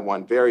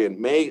B1351 variant,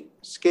 may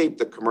escape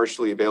the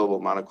commercially available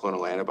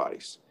monoclonal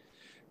antibodies.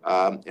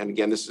 And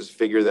again, this is a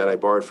figure that I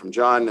borrowed from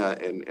John,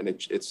 and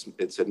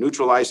it's a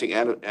neutralizing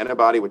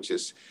antibody, which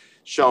is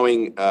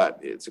showing,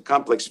 it's a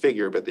complex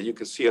figure, but that you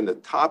can see on the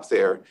top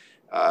there,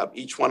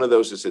 each one of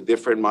those is a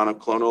different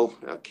monoclonal,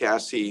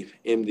 CASI,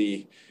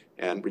 IMDI,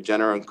 and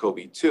Regeneron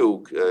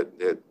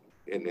CoV-2.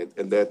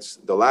 And that's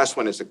the last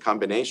one is a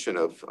combination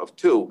of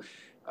two.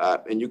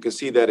 And you can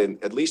see that in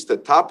at least the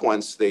top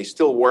ones, they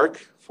still work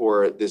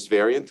for this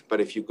variant.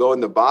 But if you go in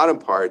the bottom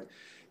part,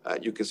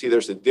 you can see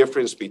there's a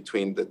difference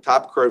between the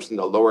top curves and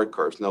the lower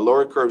curves. And the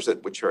lower curves,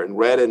 which are in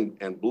red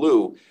and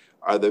blue,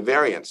 are the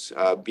variants,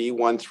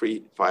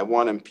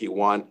 B1351 and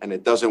P1, and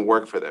it doesn't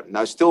work for them.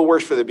 Now, it still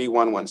works for the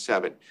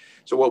B117.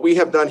 So what we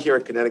have done here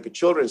at Connecticut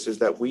Children's is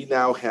that we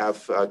now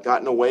have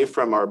gotten away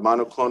from our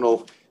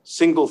monoclonal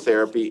single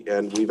therapy,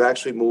 and we've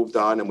actually moved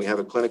on, and we have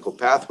a clinical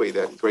pathway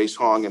that Grace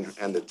Hong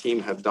and the team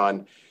have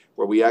done,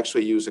 where we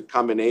actually use a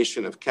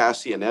combination of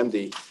CASI and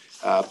MD.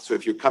 So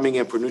if you're coming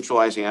in for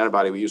neutralizing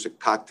antibody, we use a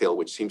cocktail,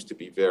 which seems to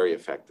be very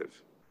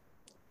effective.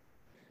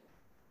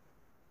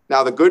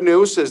 Now, the good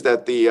news is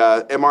that the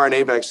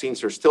mRNA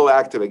vaccines are still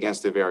active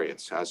against the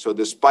variants. So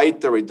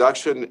despite the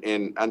reduction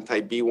in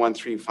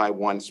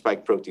anti-B1351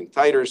 spike protein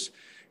titers,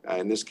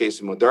 in this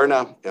case, in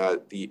Moderna,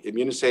 the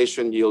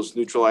immunization yields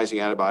neutralizing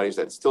antibodies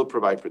that still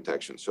provide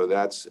protection. So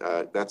that's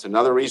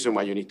another reason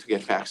why you need to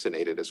get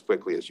vaccinated as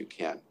quickly as you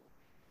can.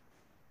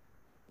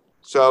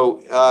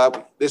 So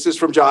this is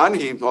from John.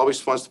 He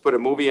always wants to put a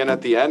movie in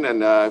at the end.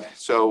 And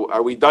so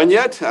are we done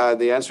yet?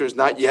 The answer is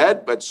not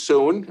yet, but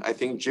soon. I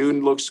think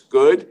June looks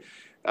good.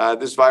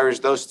 This virus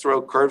does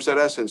throw curves at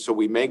us, and so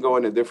we may go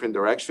in a different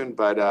direction.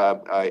 But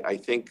I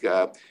think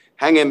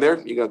hang in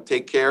there. You got to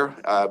take care.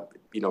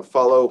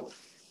 Follow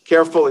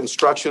careful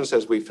instructions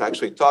as we've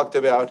actually talked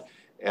about,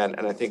 and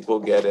I think we'll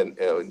get in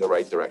the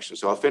right direction.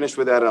 So I'll finish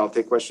with that, and I'll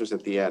take questions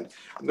at the end.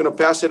 I'm going to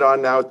pass it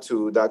on now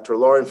to Dr.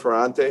 Lauren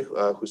Ferrante,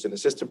 who's an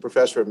assistant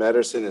professor of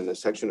medicine in the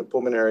section of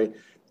pulmonary,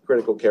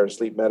 critical care and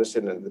sleep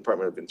medicine in the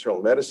Department of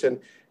Internal Medicine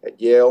at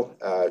Yale.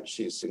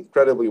 She's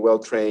incredibly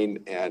well-trained,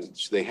 and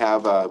they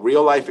have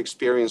real-life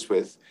experience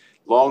with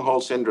long haul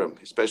syndrome,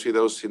 especially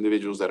those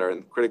individuals that are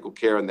in critical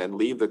care and then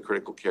leave the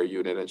critical care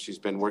unit. And she's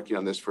been working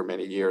on this for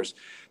many years.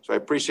 So I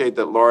appreciate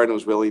that Lauren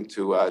was willing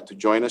to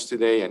join us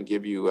today and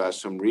give you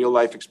some real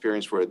life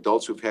experience for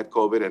adults who've had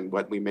COVID and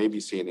what we may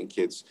be seeing in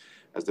kids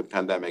as the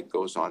pandemic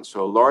goes on.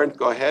 So Lauren,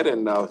 go ahead,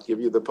 and I'll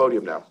give you the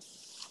podium now.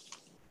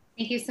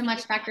 Thank you so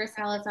much, Dr.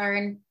 Salazar.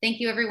 And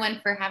thank you everyone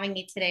for having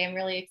me today. I'm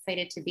really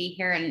excited to be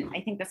here. And I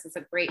think this is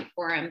a great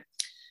forum.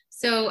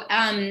 So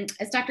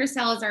as Dr.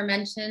 Salazar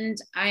mentioned,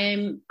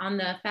 I'm on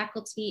the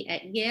faculty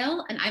at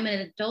Yale, and I'm an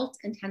adult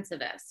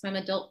intensivist. So I'm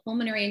adult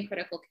pulmonary and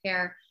critical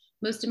care.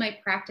 Most of my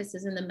practice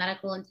is in the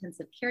medical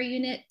intensive care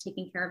unit,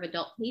 taking care of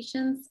adult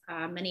patients,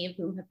 many of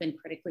whom have been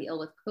critically ill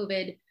with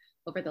COVID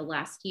over the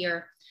last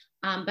year.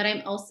 But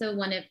I'm also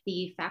one of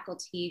the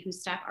faculty who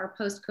staff our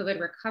post-COVID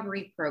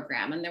recovery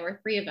program. And there were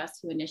 3 of us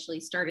who initially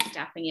started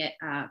staffing it,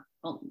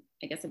 well,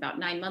 I guess about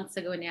 9 months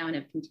ago now, and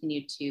have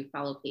continued to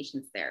follow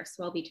patients there.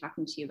 So I'll be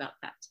talking to you about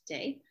that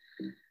today.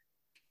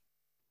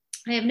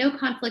 I have no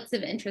conflicts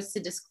of interest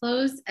to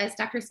disclose. As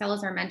Dr.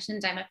 Salazar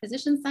mentioned, I'm a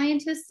physician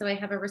scientist, so I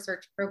have a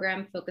research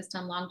program focused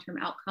on long-term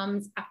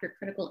outcomes after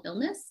critical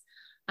illness.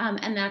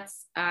 And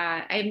that's,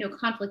 I have no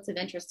conflicts of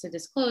interest to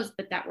disclose,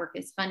 but that work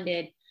is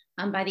funded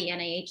by the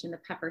NIH and the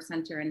Pepper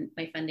Center, and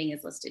my funding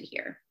is listed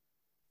here.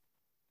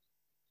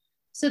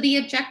 So the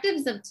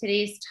objectives of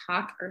today's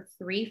talk are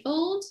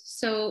threefold.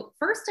 So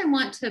first, I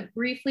want to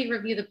briefly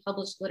review the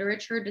published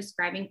literature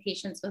describing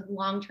patients with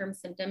long-term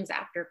symptoms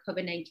after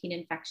COVID-19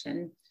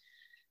 infection.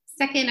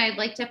 Second, I'd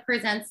like to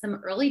present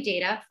some early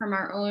data from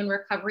our own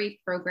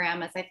recovery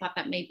program, as I thought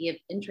that may be of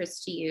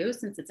interest to you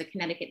since it's a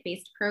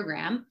Connecticut-based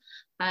program,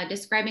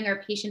 describing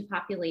our patient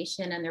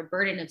population and their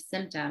burden of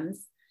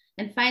symptoms.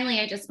 And finally,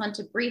 I just want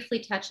to briefly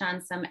touch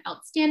on some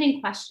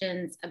outstanding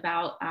questions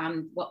about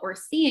what we're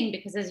seeing,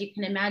 because as you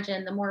can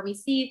imagine, the more we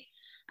see,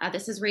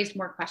 this has raised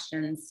more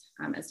questions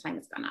as time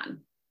has gone on.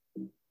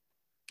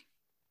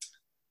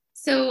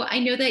 So I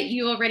know that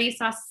you already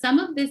saw some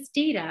of this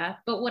data,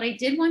 but what I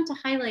did want to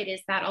highlight is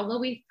that although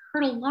we've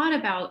heard a lot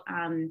about,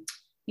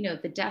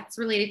 the deaths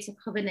related to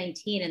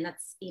COVID-19, and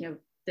that's,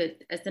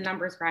 as the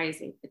numbers rise,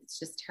 it's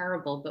just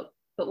terrible.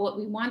 But what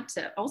we want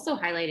to also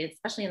highlight,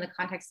 especially in the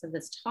context of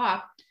this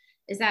talk,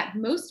 is that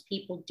most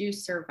people do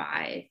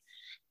survive.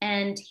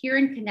 And here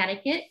in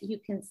Connecticut, you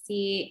can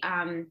see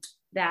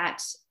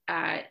that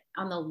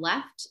on the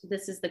left,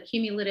 this is the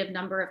cumulative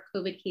number of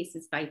COVID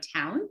cases by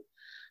town.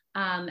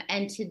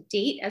 And to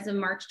date, as of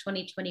March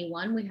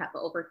 2021, we have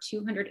over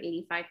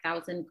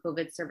 285,000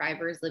 COVID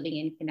survivors living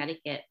in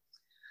Connecticut.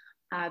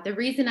 The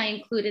reason I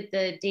included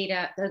the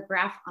data, the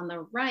graph on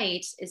the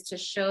right, is to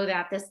show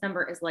that this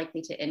number is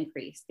likely to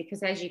increase,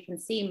 because as you can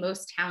see,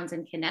 most towns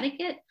in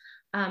Connecticut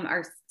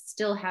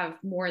still have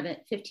more than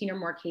 15 or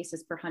more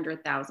cases per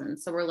 100,000.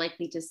 So we're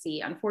likely to see,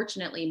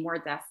 unfortunately, more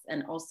deaths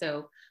and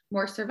also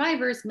more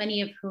survivors,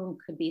 many of whom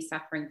could be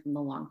suffering from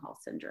the long haul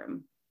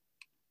syndrome.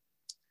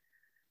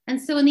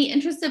 And so in the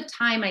interest of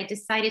time, I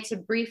decided to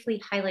briefly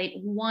highlight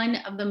one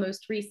of the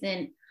most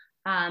recent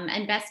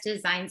and best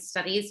designed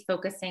studies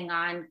focusing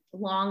on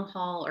long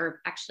haul,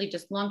 or actually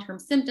just long-term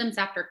symptoms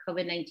after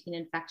COVID-19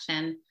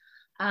 infection.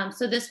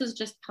 So this was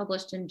just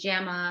published in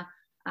JAMA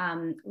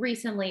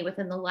recently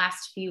within the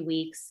last few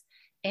weeks.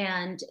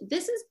 And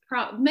this is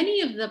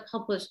many of the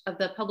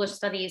published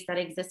studies that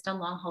exist on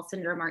long haul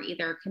syndrome are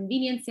either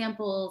convenience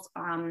samples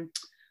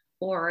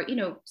or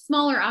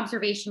smaller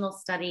observational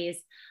studies.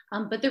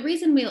 But the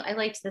reason I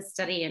liked this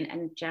study,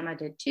 and JAMA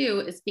did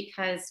too, is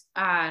because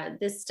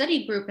this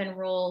study group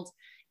enrolled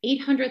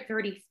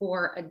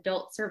 834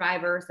 adult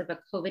survivors of a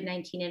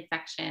COVID-19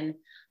 infection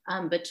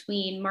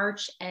between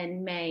March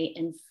and May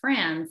in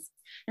France,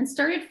 and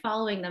started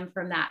following them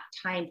from that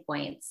time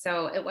point.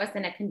 So it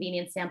wasn't a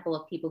convenient sample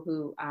of people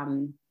who,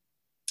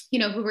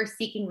 who were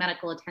seeking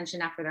medical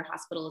attention after their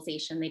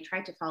hospitalization. They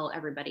tried to follow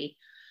everybody.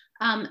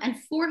 And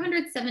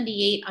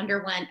 478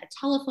 underwent a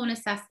telephone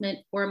assessment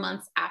 4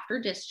 months after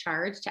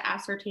discharge to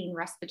ascertain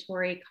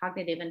respiratory,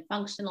 cognitive, and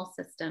functional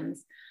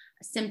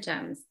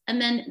symptoms.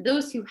 And then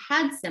those who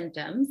had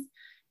symptoms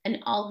and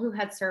all who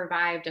had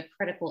survived a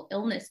critical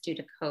illness due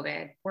to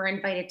COVID were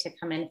invited to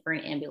come in for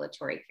an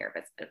ambulatory care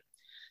visit.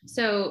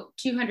 So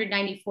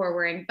 294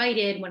 were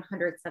invited,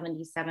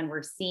 177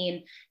 were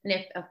seen. And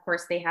if, of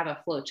course, they have a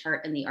flow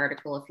chart in the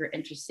article if you're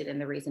interested in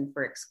the reason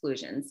for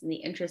exclusions. In the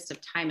interest of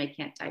time, I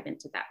can't dive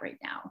into that right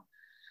now.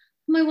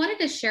 I wanted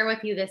to share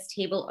with you this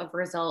table of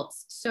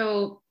results.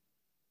 So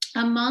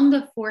among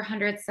the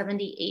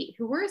 478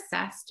 who were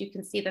assessed, you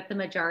can see that the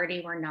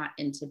majority were not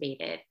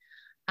intubated.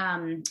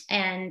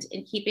 And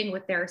in keeping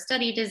with their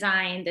study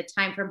design, the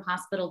time from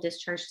hospital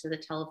discharge to the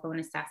telephone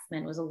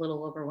assessment was a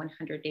little over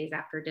 100 days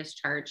after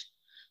discharge.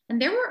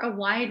 And there were a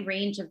wide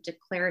range of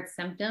declared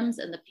symptoms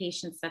in the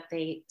patients that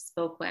they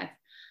spoke with.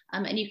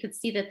 And you could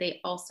see that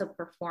they also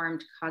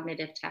performed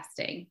cognitive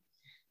testing.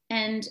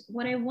 And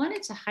what I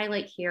wanted to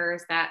highlight here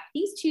is that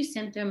these two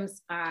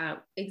symptoms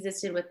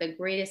existed with the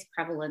greatest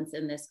prevalence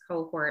in this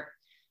cohort: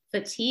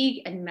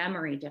 fatigue and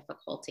memory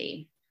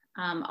difficulty.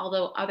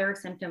 Although other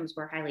symptoms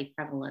were highly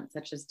prevalent,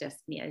 such as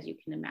dyspnea, as you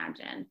can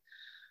imagine.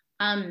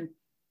 And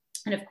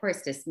of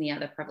course, dyspnea,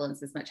 the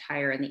prevalence is much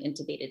higher in the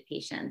intubated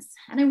patients.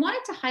 And I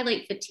wanted to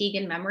highlight fatigue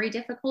and memory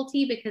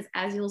difficulty because,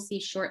 as you'll see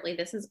shortly,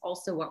 this is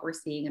also what we're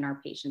seeing in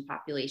our patient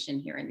population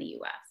here in the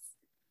US.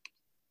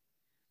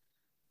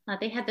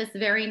 They had this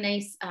very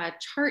nice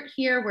chart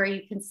here where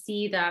you can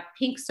see the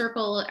pink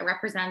circle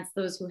represents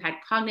those who had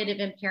cognitive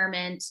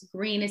impairment,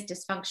 green is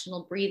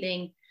dysfunctional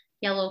breathing,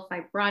 yellow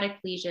fibrotic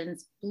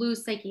lesions, blue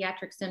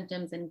psychiatric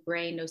symptoms, and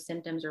gray no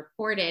symptoms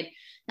reported.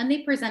 And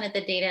they presented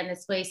the data in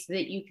this way so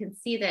that you can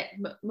see that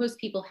most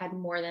people had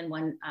more than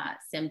one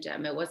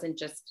symptom. It wasn't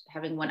just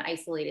having one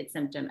isolated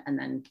symptom and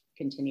then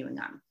continuing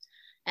on.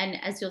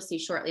 And as you'll see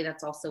shortly,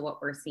 that's also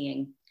what we're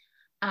seeing.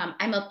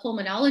 I'm a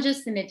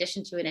pulmonologist in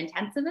addition to an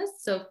intensivist.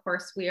 So of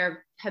course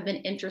have been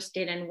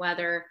interested in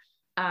whether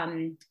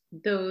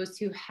those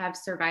who have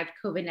survived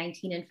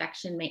COVID-19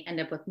 infection may end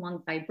up with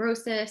lung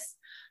fibrosis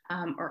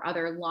or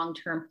other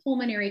long-term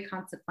pulmonary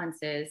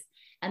consequences.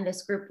 And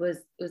this group was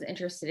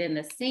interested in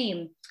the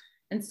same.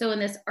 And so in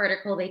this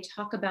article, they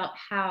talk about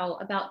how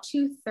about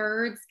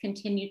 2/3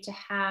 continued to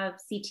have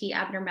CT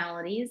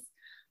abnormalities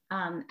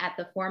at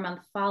the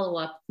 4-month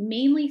follow-up,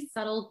 mainly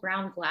subtle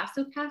ground glass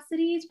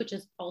opacities, which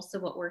is also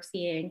what we're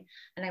seeing.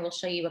 And I will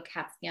show you a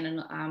CAT scan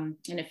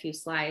in a few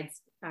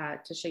slides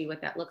to show you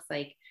what that looks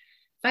like.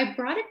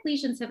 Fibrotic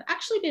lesions have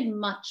actually been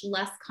much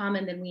less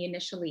common than we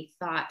initially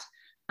thought.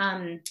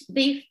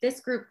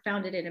 This group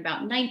found it in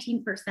about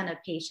 19%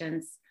 of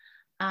patients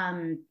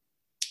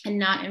and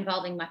not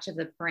involving much of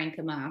the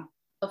parenchyma.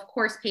 Of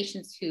course,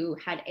 patients who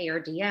had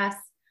ARDS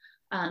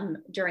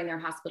during their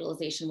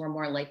hospitalization were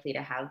more likely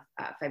to have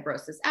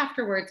fibrosis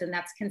afterwards, and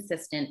that's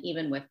consistent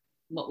even with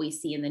what we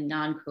see in the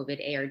non-COVID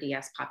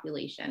ARDS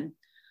population.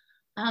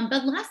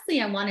 But lastly,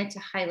 I wanted to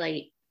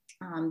highlight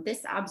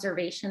this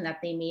observation that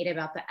they made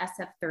about the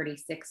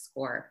SF-36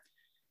 score.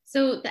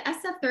 So the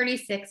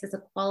SF-36 is a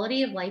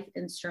quality of life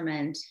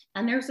instrument,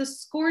 and there's a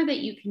score that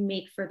you can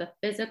make for the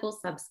physical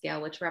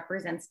subscale, which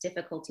represents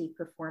difficulty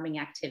performing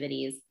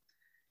activities.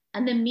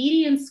 And the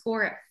median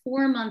score at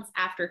 4 months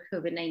after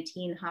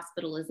COVID-19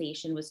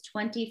 hospitalization was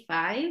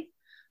 25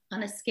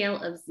 on a scale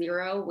of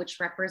 0, which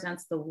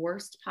represents the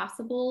worst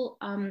possible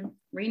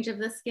range of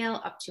the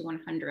scale, up to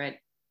 100.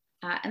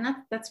 And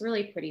that's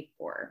really pretty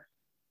poor.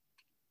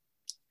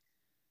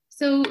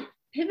 So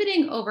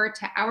pivoting over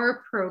to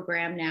our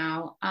program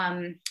now,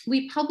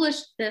 we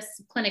published this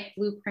clinic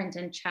blueprint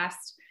in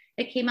CHEST.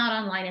 It came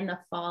out online in the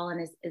fall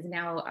and is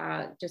now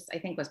I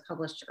think was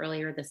published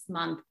earlier this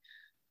month.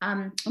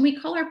 And we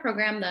call our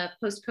program the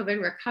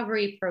Post-COVID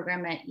Recovery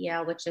Program at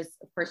Yale, which is,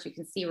 of course, you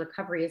can see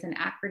recovery is an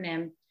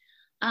acronym.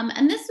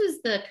 And this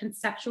was the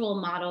conceptual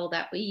model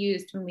that we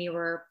used when we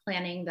were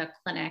planning the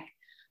clinic.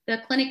 The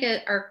clinic,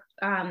 our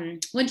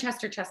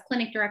Winchester CHEST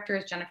clinic director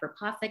is Jennifer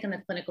Posick, and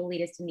the clinical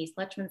lead is Denise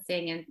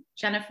Lechman-Singh. And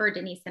Jennifer,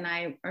 Denise, and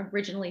I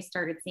originally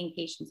started seeing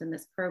patients in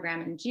this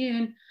program in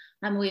June.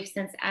 We've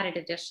since added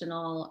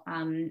additional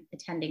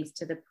attendings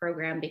to the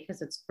program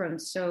because it's grown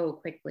so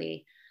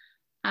quickly.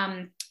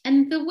 And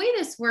the way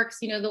this works,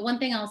 the one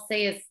thing I'll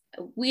say is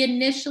we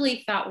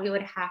initially thought we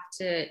would have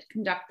to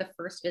conduct the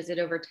first visit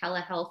over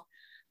telehealth,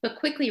 but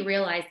quickly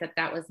realized that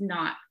that was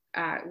not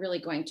really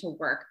going to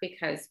work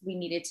because we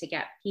needed to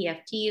get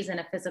PFTs and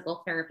a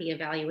physical therapy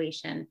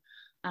evaluation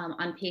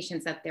on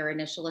patients at their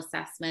initial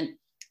assessment.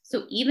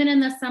 So even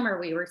in the summer,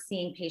 we were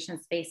seeing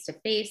patients face to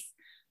face.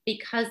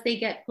 Because they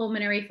get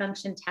pulmonary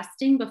function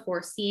testing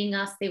before seeing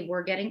us, they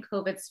were getting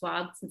COVID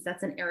swabs since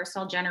that's an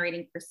aerosol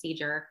generating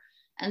procedure.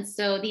 And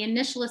so the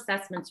initial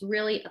assessment's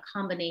really a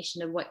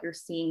combination of what you're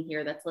seeing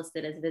here that's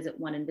listed as visit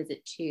 1 and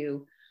visit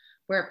 2,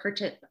 where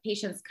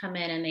patients come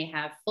in and they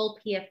have full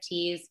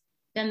PFTs,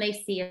 then they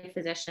see a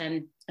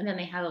physician, and then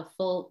they have a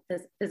full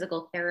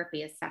physical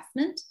therapy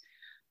assessment.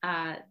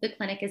 The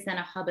clinic is then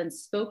a hub and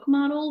spoke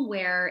model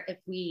where if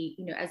we,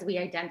 as we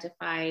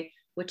identify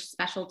which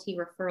specialty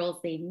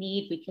referrals they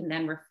need, we can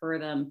then refer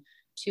them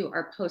to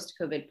our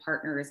post-COVID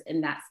partners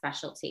in that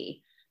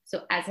specialty.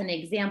 So as an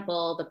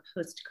example, the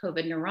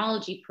post-COVID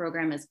neurology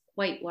program is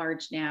quite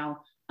large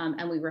now,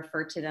 and we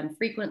refer to them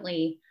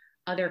frequently.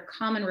 Other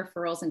common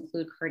referrals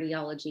include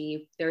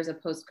cardiology. There's a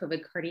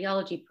post-COVID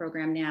cardiology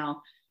program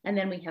now, and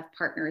then we have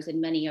partners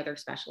in many other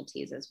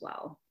specialties as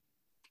well.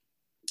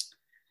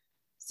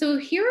 So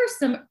here are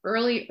some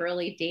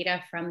early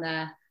data from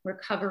the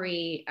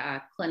recovery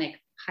clinic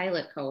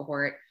pilot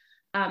cohort.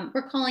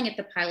 We're calling it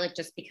the pilot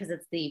just because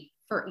it's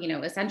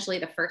essentially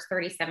the first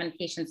 37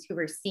 patients who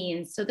were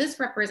seen. So this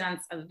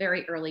represents a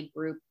very early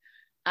group.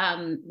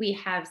 There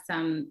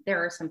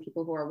are some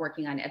people who are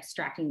working on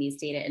abstracting these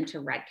data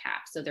into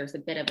REDCap. So there's a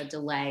bit of a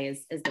delay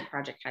as the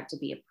project had to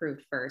be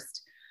approved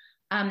first.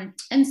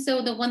 And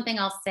so the one thing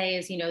I'll say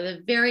is,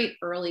 the very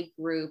early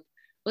group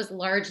was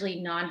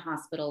largely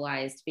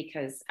non-hospitalized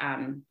because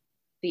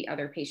the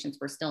other patients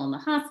were still in the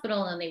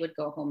hospital and they would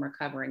go home,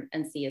 recover,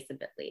 and see us a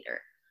bit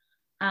later.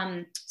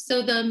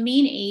 So the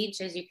mean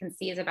age, as you can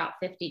see, is about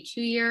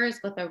 52 years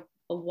with a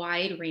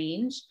wide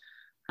range.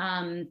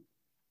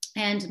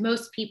 And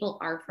most people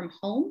are from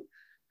home.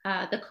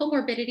 The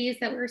comorbidities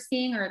that we're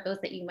seeing are those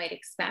that you might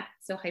expect.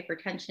 So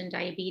hypertension,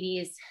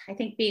 diabetes. I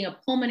think being a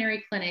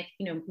pulmonary clinic,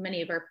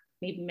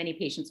 many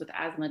patients with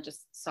asthma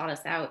just sought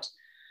us out.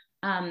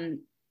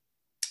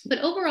 But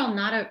overall,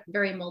 not a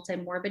very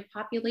multi-morbid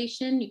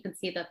population. You can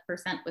see the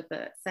percent with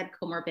the said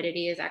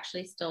comorbidity is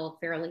actually still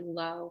fairly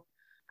low,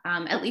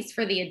 at least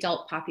for the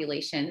adult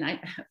population.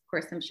 Of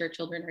course, I'm sure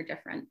children are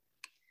different.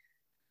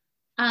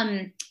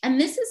 And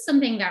this is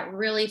something that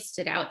really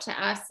stood out to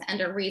us and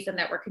a reason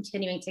that we're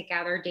continuing to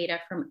gather data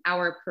from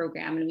our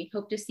program. And we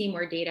hope to see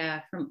more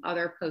data from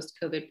other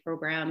post-COVID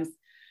programs.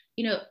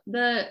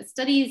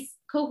 The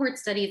cohort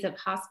studies of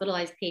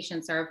hospitalized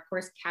patients are, of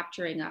course,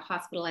 capturing a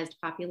hospitalized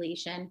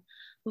population.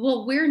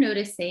 What we're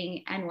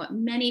noticing, and what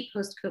many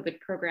post-COVID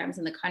programs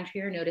in the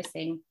country are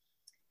noticing,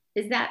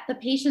 is that the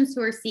patients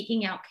who are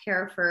seeking out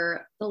care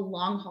for the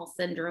long haul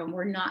syndrome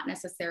were not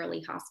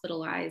necessarily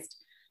hospitalized.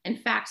 In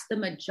fact, the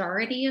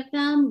majority of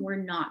them were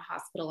not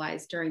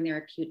hospitalized during their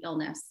acute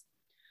illness.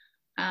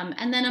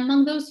 And then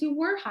among those who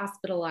were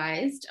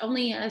hospitalized,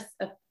 only a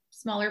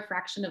smaller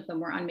fraction of them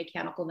were on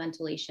mechanical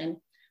ventilation.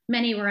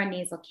 Many were on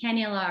nasal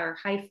cannula or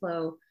high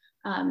flow.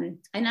 And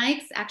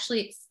I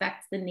actually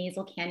expect the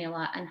nasal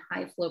cannula and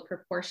high flow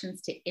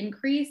proportions to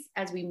increase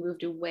as we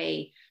moved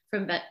away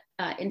from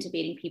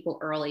intubating people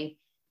early.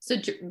 So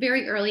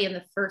very early in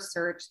the first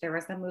surge, there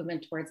was a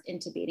movement towards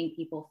intubating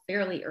people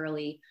fairly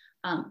early.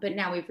 But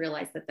now we've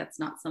realized that that's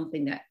not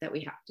something that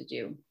we have to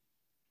do.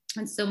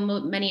 And so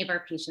many of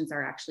our patients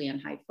are actually on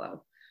high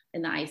flow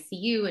in the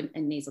ICU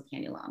and nasal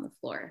cannula on the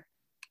floor.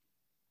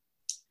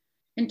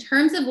 In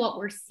terms of what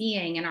we're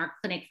seeing in our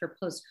clinic for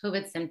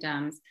post-COVID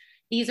symptoms,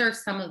 these are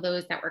some of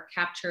those that were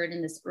captured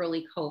in this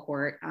early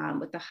cohort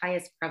with the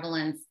highest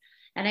prevalence.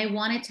 And I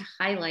wanted to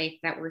highlight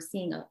that we're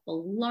seeing a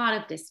lot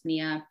of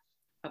dyspnea,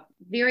 a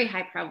very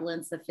high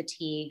prevalence of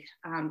fatigue,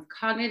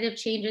 cognitive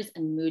changes,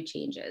 and mood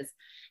changes.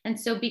 And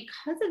so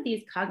because of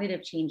these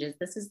cognitive changes,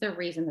 this is the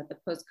reason that the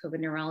post-COVID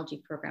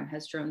neurology program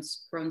has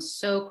grown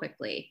so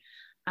quickly.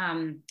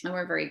 And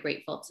we're very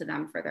grateful to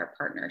them for their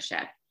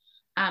partnership.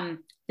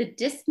 The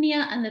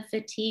dyspnea and the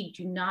fatigue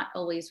do not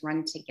always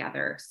run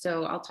together.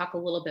 So I'll talk a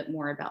little bit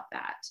more about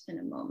that in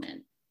a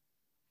moment.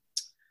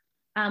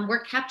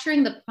 We're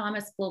capturing the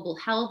PROMIS Global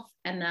Health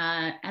and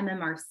the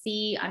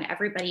MMRC on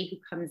everybody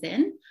who comes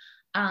in.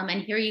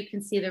 And here you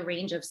can see the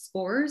range of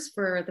scores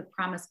for the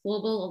PROMIS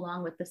Global,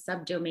 along with the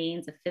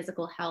subdomains of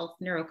physical health,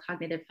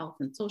 neurocognitive health,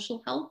 and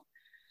social health.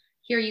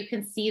 Here you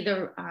can see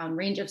the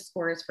range of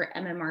scores for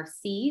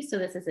MMRC. So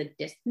this is a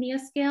dyspnea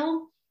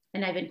scale.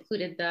 And I've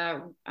included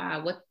the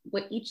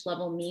what each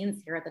level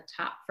means here at the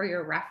top for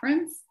your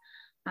reference.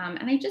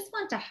 And I just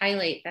want to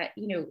highlight that,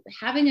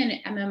 having an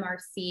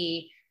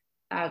MMRC,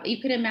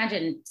 you could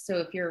imagine, so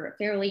if you're a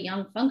fairly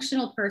young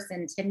functional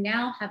person, to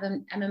now have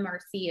an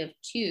MMRC of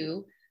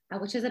 2,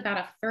 which is about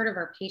a third of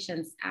our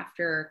patients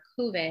after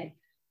COVID,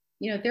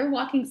 they're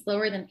walking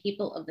slower than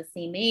people of the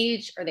same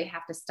age, or they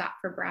have to stop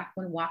for breath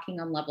when walking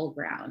on level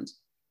ground.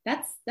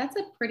 That's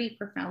a pretty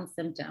profound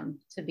symptom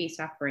to be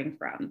suffering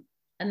from.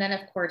 And then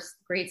of course,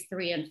 grades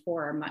 3 and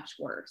 4 are much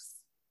worse.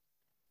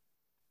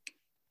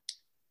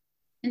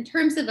 In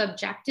terms of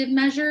objective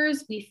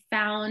measures, we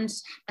found,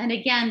 and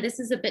again, this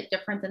is a bit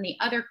different than the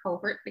other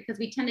cohort because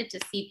we tended to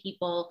see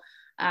people,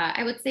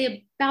 I would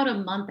say about a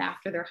month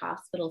after their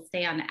hospital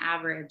stay on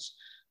average.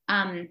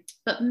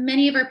 But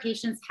many of our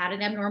patients had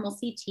an abnormal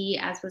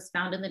CT, as was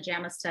found in the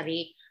JAMA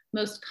study.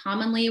 Most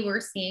commonly, we're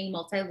seeing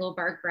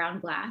multi-lobar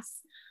ground glass.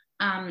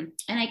 And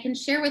I can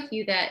share with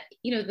you that,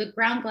 the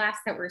ground glass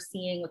that we're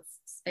seeing,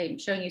 I'm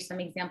showing you some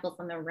examples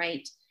on the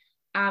right,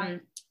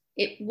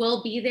 it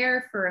will be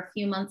there for a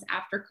few months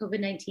after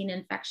COVID-19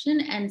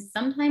 infection, and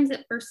sometimes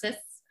it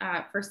persists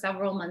for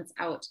several months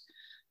out.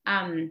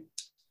 And,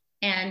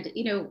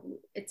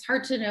 it's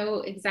hard to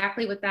know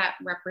exactly what that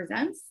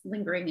represents.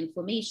 Lingering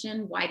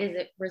inflammation, why does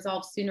it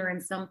resolve sooner in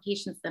some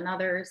patients than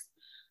others?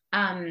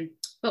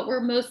 But we're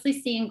mostly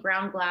seeing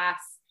ground glass,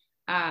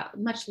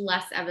 much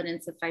less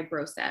evidence of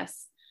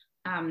fibrosis.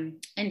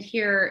 And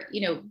here,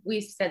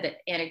 we've said that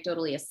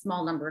anecdotally a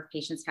small number of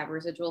patients have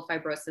residual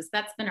fibrosis.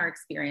 That's been our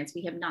experience.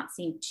 We have not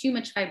seen too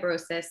much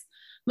fibrosis.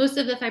 Most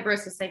of the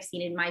fibrosis I've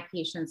seen in my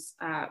patients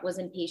was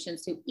in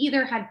patients who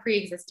either had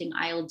pre-existing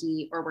ILD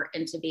or were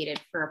intubated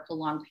for a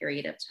prolonged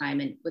period of time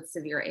and with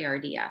severe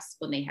ARDS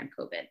when they had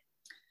COVID.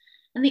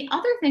 And the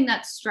other thing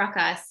that struck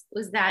us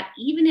was that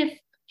even if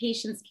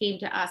patients came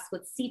to us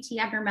with CT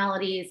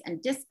abnormalities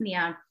and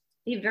dyspnea,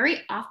 they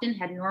very often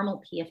had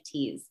normal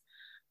PFTs.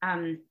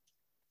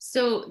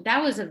 So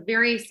that was a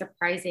very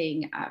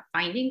surprising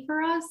finding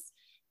for us.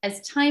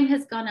 As time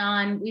has gone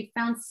on, we've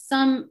found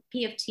some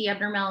PFT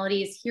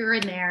abnormalities here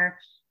and there.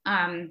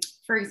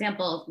 For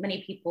example,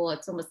 many people,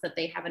 it's almost that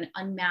they have an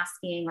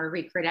unmasking or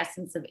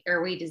recrudescence of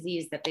airway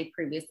disease that they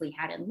previously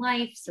had in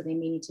life, so they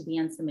may need to be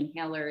on some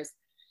inhalers.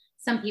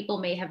 Some people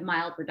may have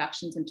mild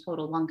reductions in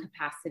total lung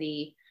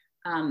capacity,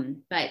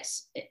 but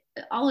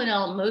all in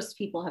all, most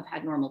people have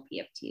had normal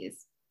PFTs.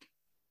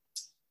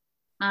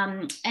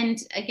 And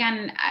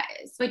again,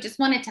 so I just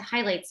wanted to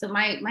highlight, so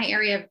my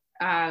area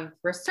of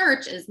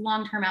research is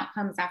long-term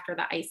outcomes after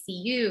the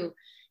ICU.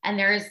 And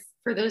there's,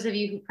 for those of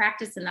you who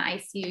practice in the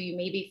ICU, you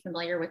may be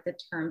familiar with the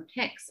term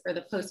PICS, or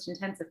the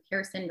post-intensive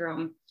care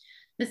syndrome.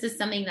 This is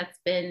something that's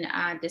been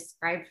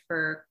described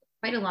for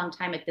quite a long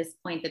time at this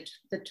point.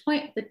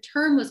 The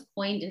term was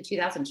coined in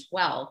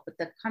 2012, but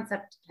the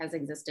concept has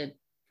existed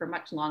for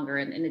much longer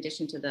in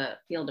addition to the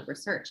field of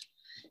research.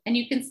 And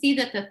you can see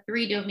that the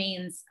 3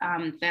 domains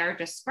that are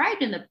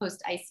described in the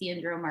post-IC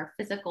syndrome are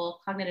physical,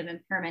 cognitive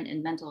impairment,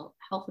 and mental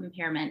health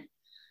impairment.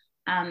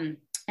 And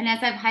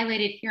as I've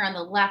highlighted here on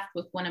the left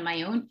with one of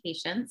my own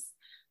patients,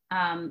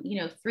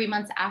 3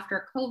 months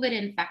after COVID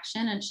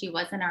infection, and she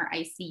was in our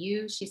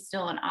ICU, she's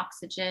still on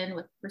oxygen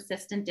with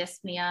persistent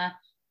dyspnea,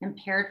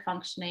 impaired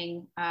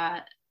functioning,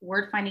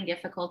 word finding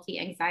difficulty,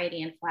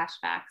 anxiety, and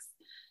flashbacks.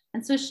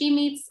 And so she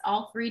meets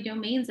all three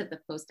domains of the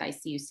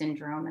post-ICU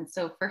syndrome. And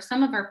so for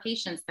some of our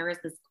patients, there is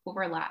this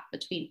overlap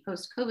between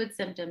post-COVID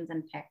symptoms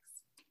and PICS.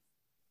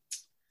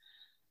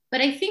 But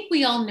I think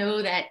we all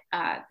know that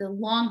the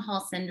long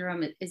haul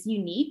syndrome is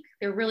unique.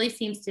 There really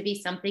seems to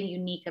be something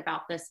unique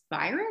about this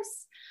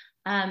virus.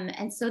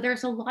 And so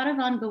there's a lot of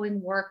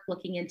ongoing work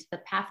looking into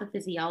the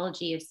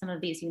pathophysiology of some of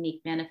these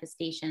unique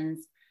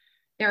manifestations.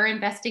 There are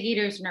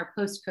investigators in our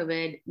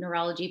post-COVID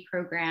neurology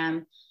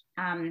program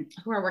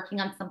who are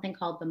working on something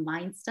called the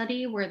MIND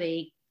study, where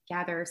they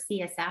gather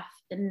CSF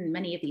in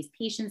many of these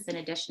patients in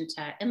addition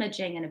to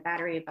imaging and a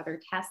battery of other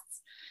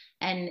tests.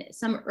 And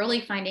some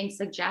early findings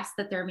suggest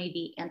that there may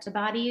be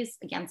antibodies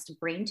against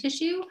brain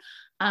tissue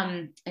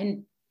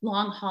in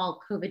long haul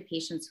COVID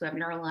patients who have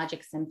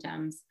neurologic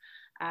symptoms.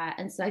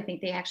 And so I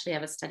think they actually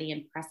have a study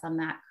in press on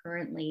that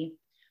currently.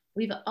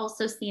 We've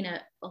also seen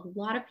a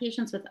lot of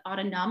patients with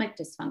autonomic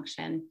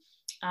dysfunction.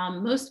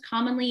 Most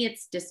commonly,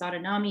 it's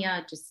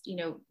dysautonomia, just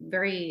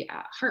very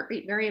heart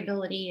rate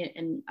variability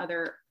and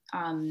other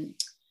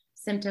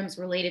symptoms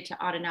related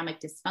to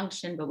autonomic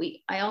dysfunction. But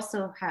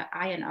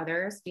I and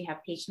others, we have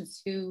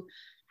patients who,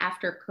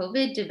 after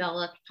COVID,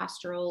 developed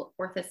postural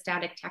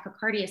orthostatic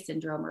tachycardia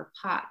syndrome, or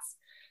POTS,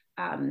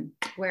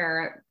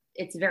 where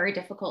it's very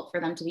difficult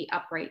for them to be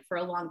upright for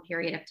a long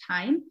period of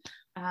time,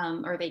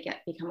 or they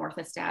become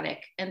orthostatic.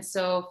 And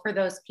so for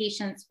those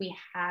patients, we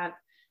have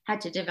had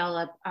to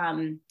develop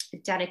a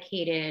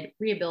dedicated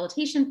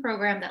rehabilitation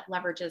program that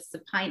leverages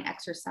supine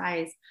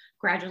exercise,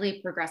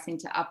 gradually progressing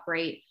to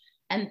upright.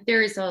 And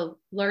there is a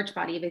large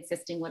body of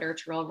existing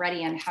literature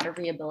already on how to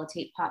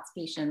rehabilitate POTS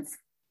patients.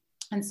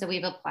 And so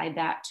we've applied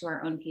that to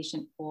our own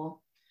patient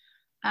pool.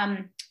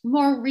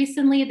 More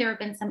recently, there have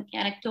been some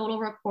anecdotal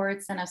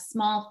reports and a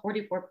small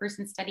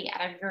 44-person study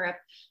out of Europe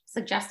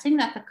suggesting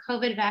that the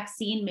COVID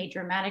vaccine may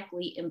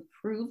dramatically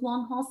improve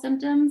long haul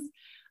symptoms.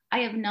 I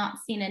have not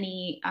seen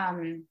any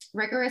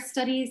rigorous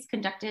studies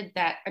conducted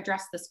that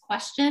address this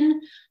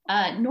question,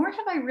 nor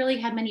have I really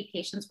had many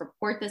patients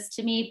report this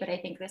to me, but I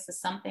think this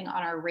is something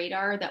on our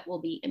radar that we'll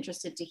be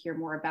interested to hear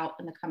more about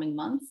in the coming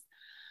months.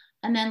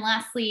 And then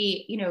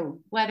lastly,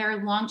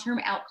 whether long-term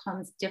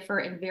outcomes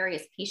differ in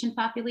various patient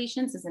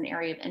populations is an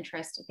area of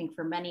interest, I think,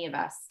 for many of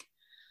us.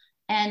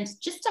 And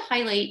just to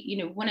highlight,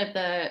 one of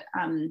the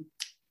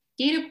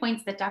data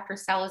points that Dr.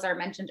 Salazar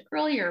mentioned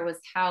earlier was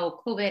how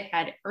COVID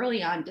had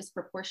early on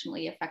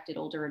disproportionately affected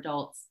older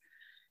adults.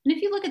 And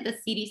if you look at the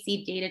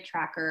CDC data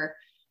tracker,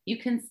 you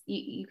can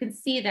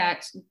see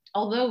that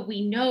although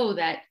we know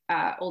that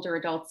older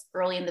adults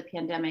early in the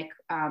pandemic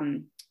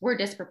were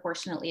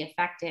disproportionately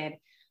affected,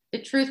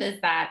 the truth is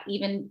that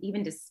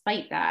even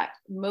despite that,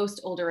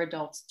 most older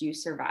adults do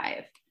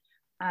survive.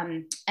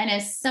 And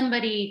as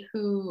somebody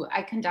who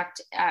I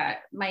conduct,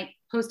 my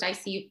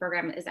post-ICU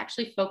program is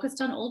actually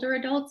focused on older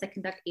adults. I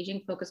conduct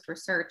aging-focused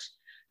research.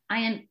 I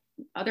and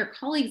other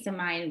colleagues of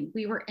mine,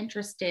 we were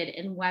interested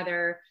in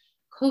whether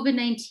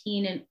COVID-19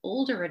 in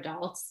older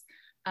adults,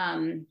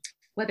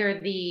 whether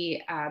the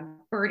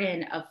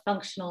burden of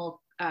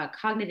functional,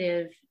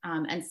 cognitive,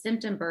 and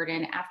symptom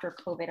burden after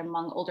COVID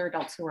among older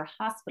adults who were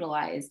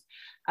hospitalized,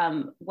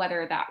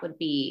 whether that would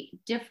be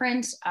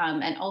different,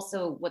 and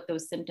also what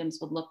those symptoms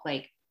would look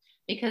like.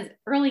 Because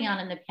early on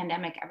in the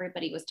pandemic,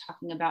 everybody was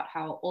talking about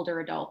how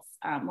older adults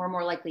were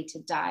more likely to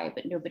die,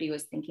 but nobody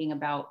was thinking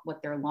about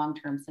what their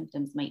long-term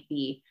symptoms might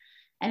be.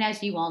 And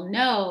as you all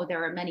know,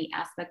 there are many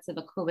aspects of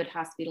a COVID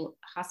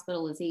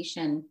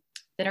hospitalization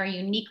that are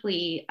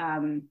uniquely,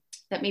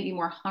 that may be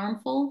more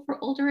harmful for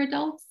older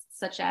adults,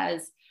 such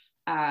as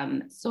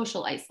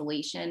social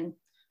isolation,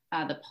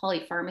 the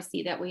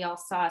polypharmacy that we all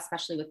saw,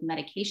 especially with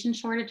medication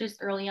shortages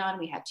early on.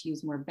 We had to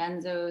use more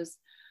benzos.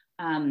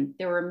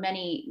 There were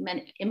many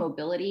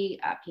immobility.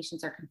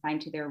 Patients are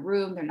confined to their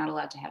room. They're not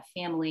allowed to have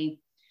family.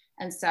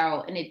 And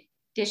so in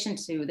addition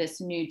to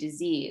this new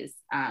disease,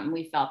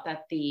 we felt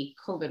that the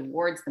COVID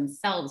wards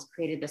themselves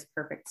created this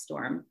perfect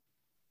storm.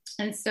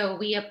 And so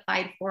we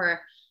applied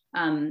for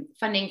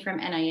funding from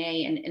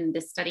NIA, and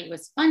this study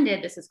was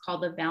funded. This is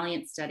called the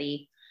Valiant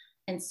study.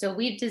 And so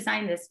we've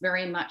designed this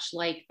very much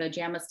like the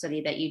JAMA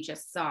study that you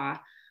just saw.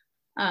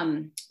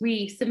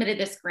 We submitted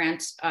this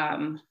grant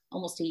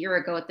almost a year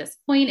ago at this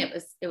point.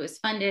 It was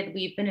funded.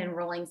 We've been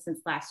enrolling since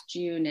last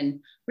June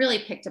and really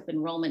picked up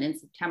enrollment in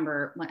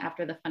September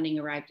after the funding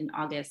arrived in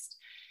August.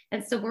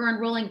 And so we're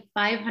enrolling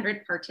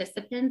 500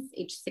 participants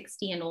age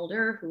 60 and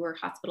older who were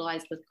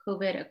hospitalized with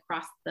COVID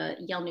across the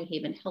Yale New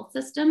Haven health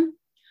system.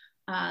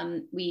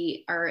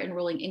 We are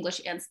enrolling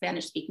English and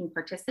Spanish speaking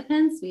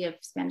participants. We have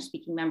Spanish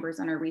speaking members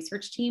on our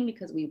research team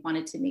because we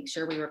wanted to make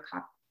sure we were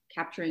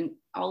capturing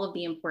all of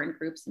the important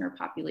groups in our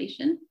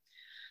population.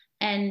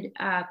 And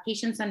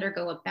patients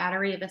undergo a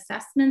battery of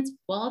assessments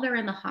while they're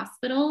in the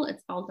hospital.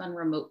 It's all done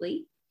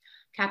remotely,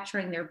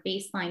 capturing their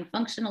baseline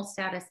functional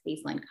status,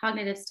 baseline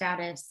cognitive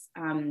status,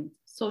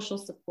 social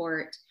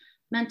support,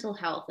 mental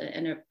health,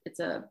 and it's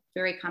a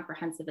very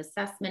comprehensive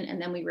assessment.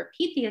 And then we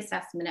repeat the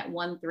assessment at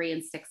 1, 3,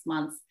 and 6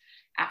 months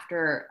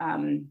after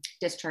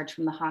discharge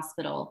from the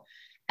hospital.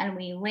 And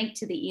we link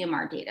to the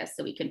EMR data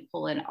so we can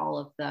pull in all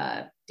of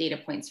the data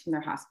points from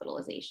their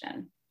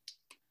hospitalization.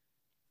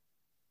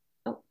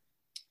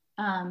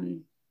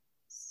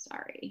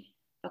 Sorry.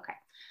 Okay.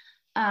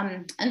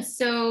 And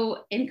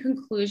so in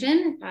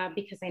conclusion,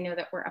 because I know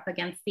that we're up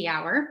against the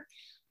hour,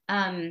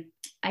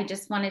 I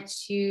just wanted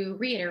to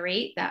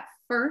reiterate that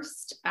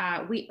first,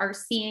 we are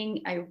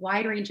seeing a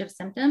wide range of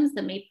symptoms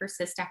that may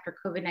persist after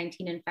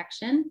COVID-19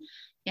 infection.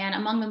 And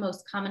among the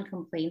most common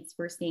complaints,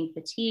 we're seeing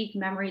fatigue,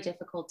 memory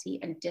difficulty,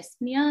 and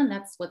dyspnea, and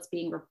that's what's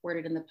being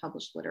reported in the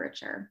published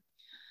literature.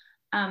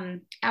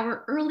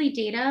 Our early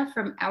data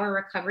from our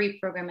recovery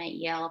program at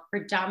Yale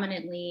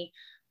predominantly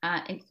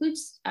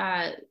includes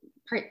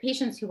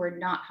patients who were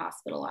not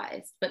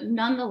hospitalized, but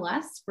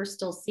nonetheless, we're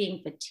still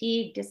seeing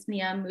fatigue,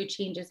 dyspnea, mood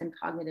changes, and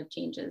cognitive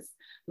changes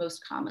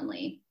most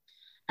commonly.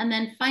 And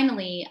then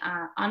finally,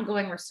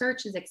 ongoing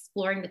research is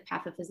exploring the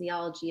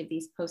pathophysiology of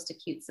these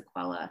post-acute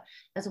sequelae,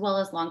 as well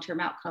as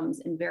long-term outcomes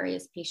in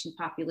various patient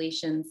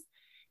populations.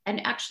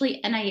 And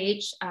actually,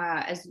 NIH,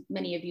 as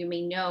many of you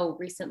may know,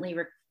 recently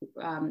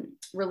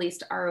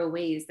released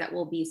ROAs that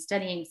will be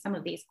studying some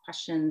of these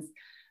questions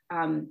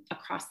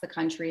across the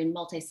country in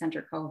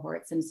multi-center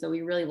cohorts. And so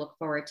we really look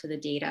forward to the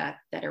data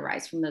that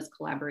arise from those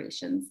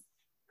collaborations.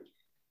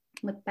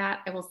 With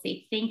that, I will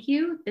say thank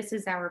you. This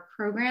is our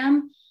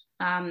program.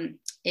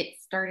 It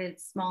started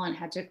small and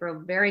had to grow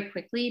very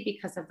quickly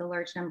because of the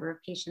large number of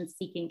patients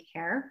seeking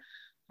care.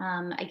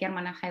 Again, I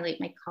want to highlight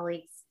my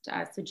colleagues,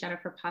 so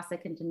Jennifer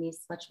Posick and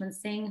Denise Lechman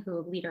Singh,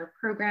 who lead our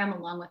program,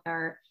 along with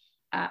our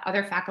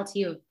other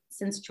faculty who have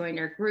since joined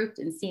our group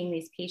in seeing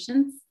these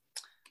patients.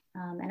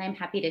 And I'm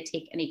happy to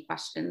take any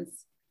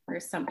questions.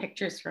 There's some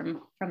pictures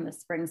from the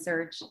spring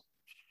surge.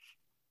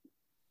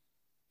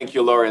 Thank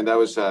you, Lauren. That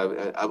was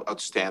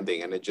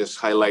outstanding. And it just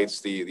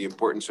highlights the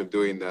importance of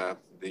doing the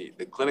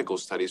clinical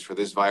studies for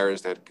this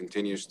virus that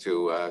continues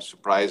to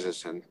surprise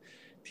us and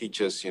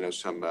teach us,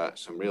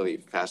 some really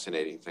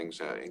fascinating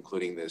things,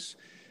 including the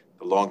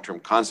long-term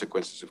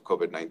consequences of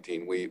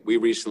COVID-19. We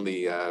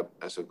recently, in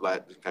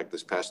fact,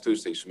 this past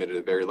Tuesday, submitted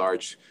a very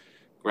large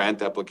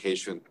grant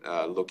application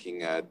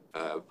looking at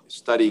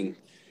studying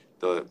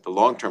the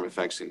long-term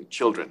effects in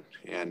children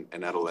and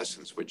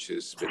adolescents, which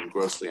has been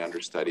grossly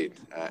understudied,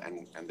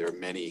 and there are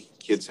many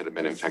kids that have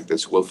been infected,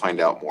 so we'll find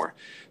out more.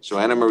 So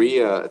Anna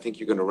Maria, I think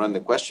you're going to run the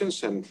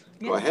questions, and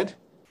Go ahead.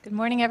 Good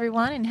morning,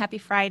 everyone, and happy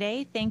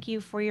Friday. Thank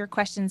you for your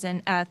questions,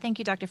 and thank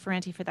you, Dr.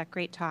 Ferranti, for that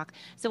great talk.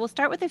 So we'll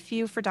start with a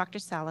few for Dr.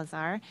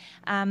 Salazar.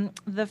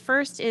 The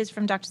first is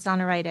from Dr.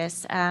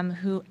 Zanaritis,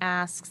 who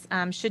asks,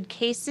 should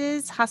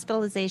cases,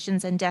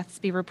 hospitalizations, and deaths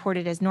be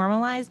reported as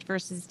normalized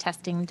versus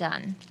testing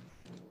done?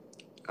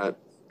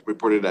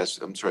 Reported as,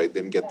 I'm sorry, I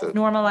didn't get the...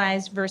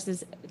 Normalized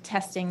versus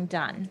testing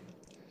done.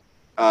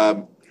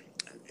 And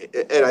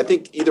I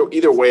think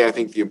either way, I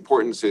think the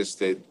importance is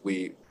that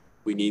we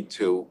need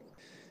to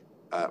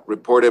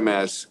report them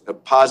as a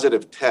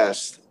positive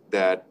test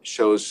that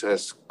shows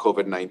us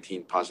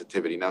COVID-19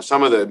 positivity. Now,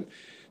 some of them,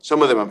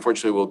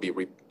 unfortunately, will be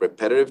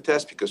repetitive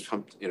tests because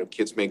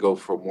kids may go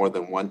for more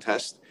than one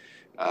test.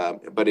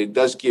 But it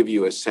does give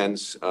you a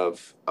sense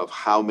of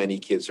how many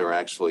kids are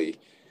actually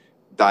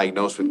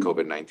diagnosed with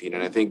COVID-19.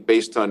 And I think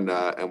based on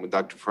and what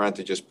Dr.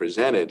 Ferranti just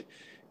presented,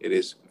 it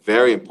is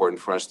very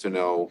important for us to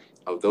know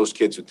of those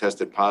kids who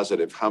tested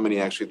positive, how many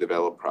actually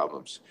develop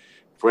problems.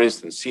 For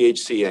instance,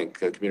 CHC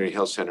Inc., Community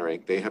Health Center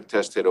Inc., they have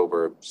tested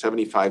over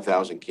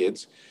 75,000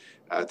 kids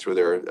through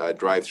their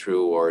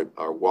drive-through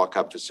or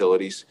walk-up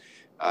facilities.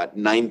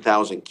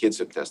 9,000 kids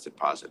have tested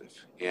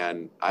positive.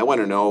 And I want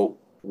to know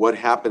what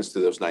happens to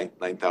those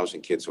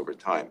 9,000 kids over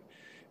time.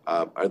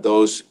 Are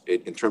those,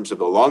 in terms of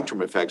the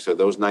long-term effects, are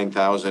those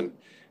 9,000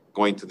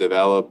 going to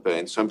develop,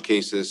 in some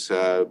cases,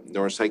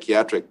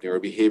 neuropsychiatric,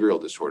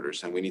 neurobehavioral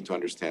disorders? And we need to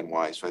understand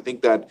why. So I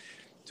think that,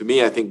 to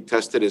me, I think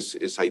tested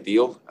is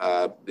ideal.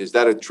 Is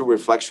that a true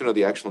reflection of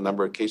the actual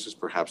number of cases?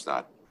 Perhaps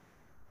not.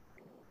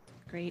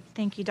 Great.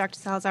 Thank you, Dr.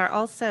 Salazar.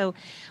 Also,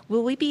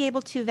 will we be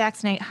able to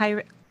vaccinate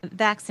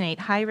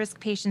high-risk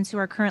patients who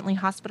are currently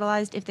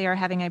hospitalized if they are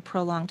having a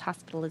prolonged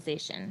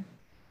hospitalization?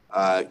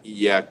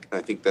 Yeah,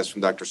 I think that's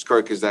from Dr.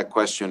 Skirk, is that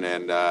question,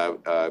 and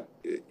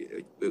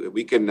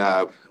we can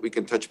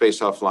touch base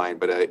offline.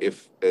 But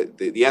if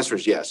the answer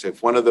is yes,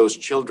 if one of those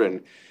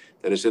children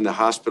that is in the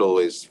hospital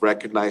is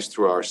recognized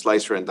through our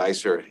slicer and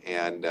dicer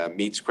and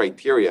meets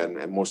criteria,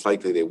 and most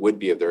likely they would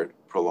be if they're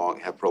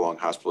have prolonged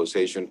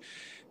hospitalization,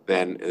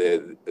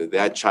 then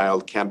that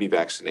child can be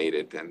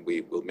vaccinated, and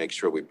we will make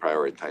sure we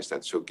prioritize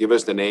that. So give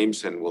us the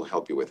names, and we'll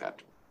help you with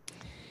that.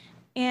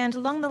 And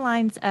along the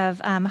lines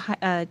of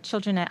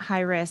children at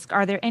high risk,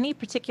 are there any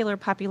particular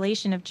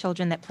population of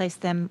children that place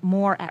them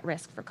more at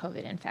risk for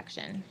COVID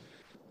infection?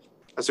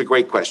 That's a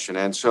great question.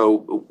 And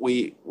so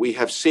we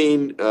have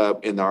seen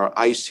in our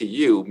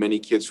ICU many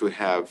kids who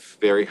have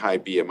very high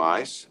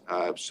BMIs.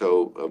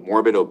 So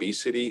morbid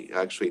obesity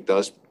actually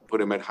does put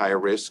them at higher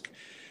risk.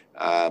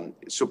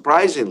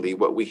 Surprisingly,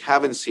 what we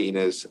haven't seen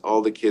is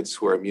all the kids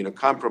who are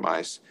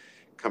immunocompromised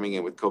coming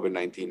in with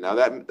COVID-19. Now,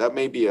 that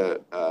may be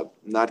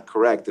not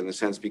correct in a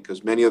sense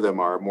because many of them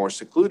are more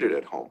secluded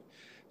at home.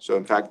 So,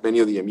 in fact, many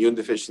of the immune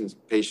deficient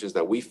patients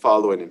that we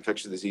follow in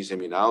infectious disease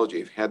immunology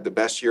have had the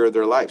best year of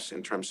their lives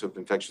in terms of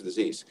infectious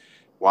disease.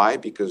 Why?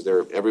 Because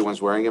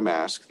everyone's wearing a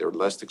mask, they're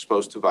less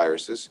exposed to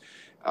viruses,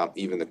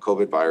 even the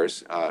COVID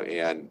virus,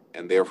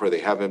 and therefore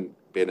they haven't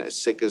been as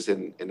sick as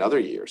in other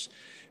years.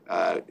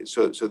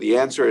 So the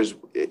answer is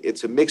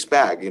it's a mixed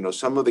bag.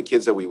 Some of the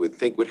kids that we would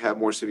think would have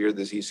more severe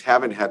disease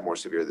haven't had more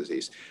severe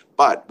disease.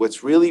 But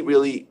what's really,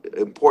 really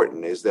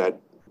important is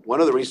that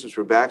one of the reasons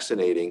for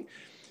vaccinating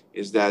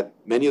is that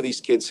many of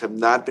these kids have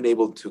not been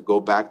able to go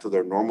back to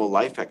their normal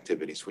life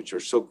activities, which are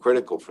so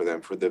critical for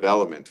them for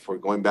development, for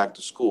going back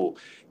to school,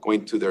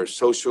 going to their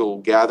social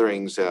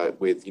gatherings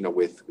with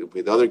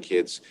other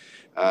kids.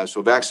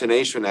 So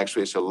vaccination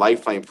actually is a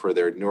lifeline for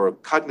their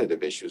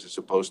neurocognitive issues as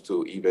opposed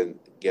to even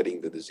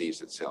getting the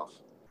disease itself.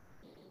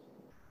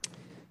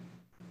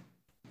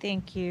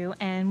 Thank you.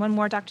 And one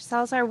more, Dr.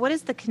 Salazar. What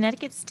is the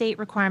Connecticut state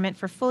requirement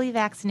for fully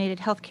vaccinated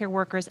healthcare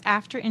workers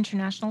after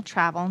international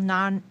travel,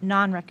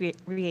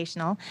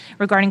 non-recreational,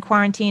 regarding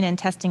quarantine and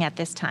testing at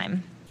this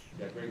time?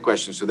 Yeah, great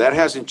question. So that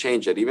hasn't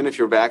changed yet. Even if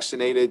you're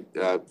vaccinated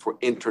for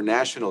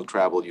international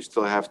travel, you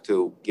still have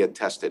to get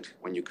tested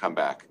when you come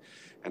back.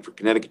 And for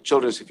Connecticut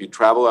Children's, if you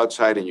travel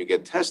outside and you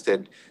get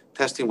tested,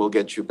 testing will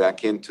get you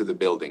back into the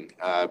building.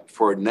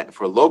 For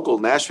local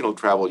national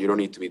travel, you don't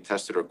need to be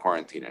tested or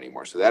quarantined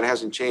anymore. So that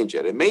hasn't changed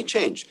yet. It may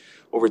change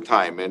over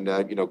time. And,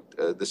 the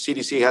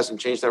CDC hasn't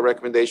changed that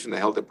recommendation. The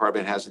health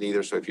department hasn't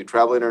either. So if you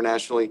travel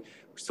internationally, we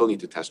still need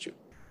to test you.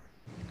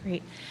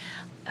 Great.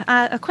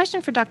 A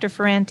question for Dr.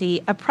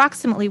 Ferranti.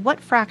 Approximately what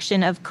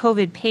fraction of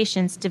COVID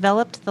patients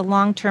developed the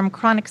long-term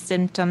chronic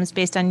symptoms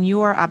based on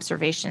your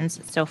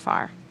observations so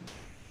far?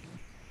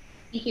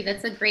 Thank you.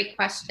 That's a great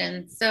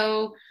question.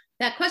 So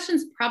that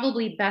question's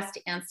probably best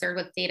answered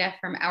with data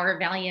from our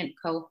Valiant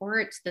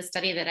cohort, the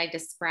study that I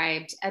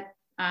described.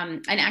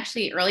 And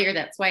actually earlier,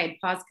 that's why I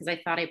paused because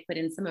I thought I put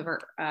in some of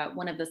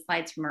one of the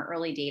slides from our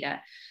early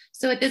data.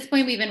 So at this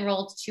point, we've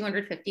enrolled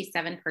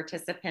 257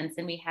 participants,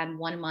 and we had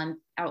 1 month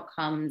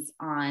outcomes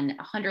on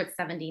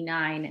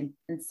 179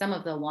 and some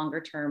of the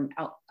longer term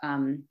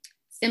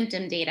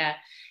symptom data.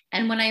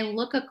 And when I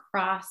look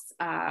across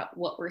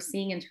what we're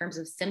seeing in terms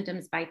of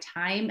symptoms by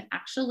time,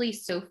 actually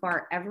so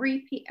far,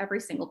 every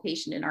single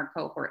patient in our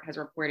cohort has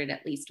reported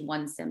at least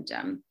one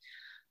symptom.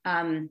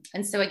 And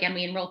so again,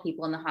 we enroll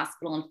people in the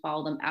hospital and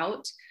follow them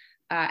out.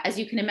 As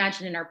you can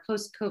imagine, in our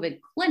post-COVID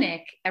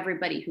clinic,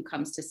 everybody who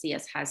comes to see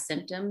us has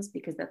symptoms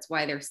because that's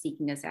why they're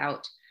seeking us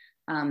out.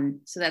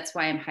 So that's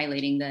why I'm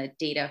highlighting the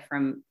data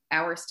from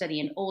our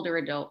study in older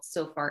adults.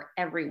 So far,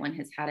 everyone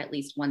has had at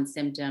least one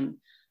symptom.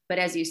 But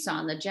as you saw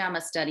in the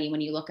JAMA study,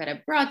 when you look at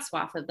a broad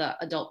swath of the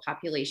adult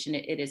population,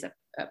 it is a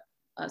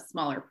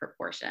smaller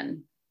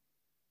proportion.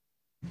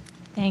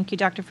 Thank you,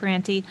 Dr.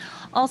 Ferranti.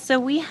 Also,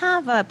 we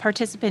have a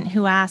participant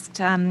who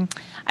asked, I'll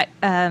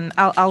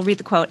read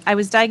the quote. I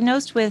was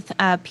diagnosed with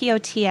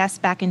POTS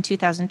back in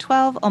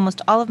 2012.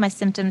 Almost all of my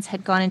symptoms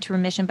had gone into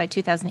remission by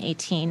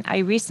 2018. I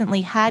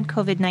recently had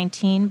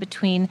COVID-19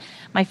 between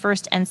my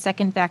first and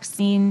second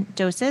vaccine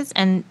doses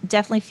and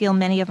definitely feel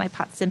many of my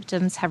POTS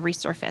symptoms have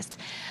resurfaced.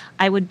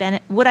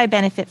 Would I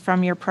benefit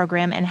from your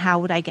program, and how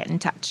would I get in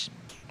touch?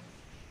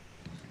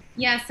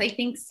 Yes, I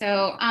think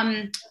so.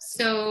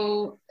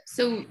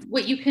 So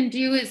what you can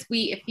do is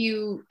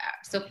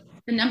so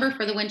the number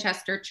for the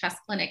Winchester Chest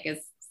Clinic is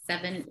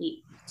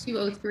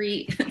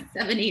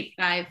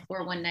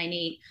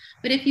 203-785-4198.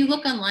 But if you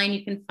look online,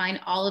 you can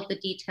find all of the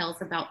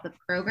details about the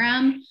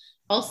program.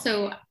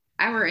 Also,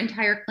 our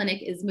entire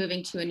clinic is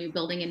moving to a new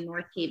building in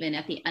North Haven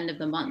at the end of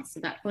the month. So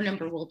that phone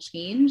number will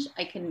change.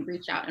 I can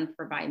reach out and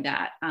provide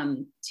that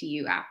to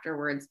you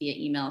afterwards via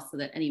email so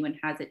that anyone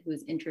has it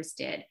who's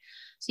interested.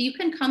 So you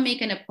can come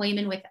make an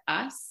appointment with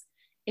us.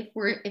 If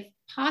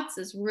POTS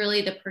is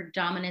really the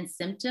predominant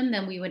symptom,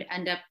 then we would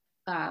end up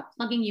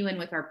plugging you in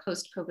with our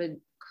post-COVID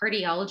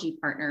cardiology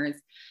partners.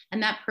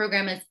 And that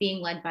program is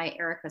being led by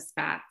Erica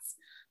Spatz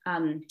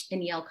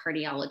in Yale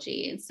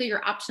Cardiology. And so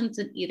your options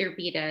would either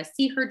be to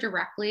see her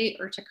directly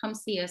or to come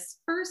see us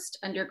first,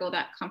 undergo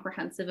that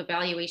comprehensive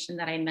evaluation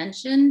that I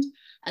mentioned,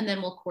 and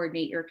then we'll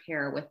coordinate your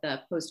care with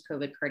the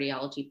post-COVID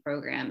cardiology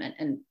program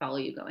and follow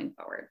you going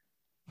forward.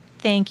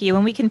 Thank you.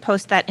 And we can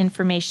post that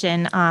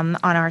information on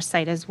our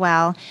site as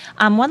well.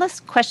 One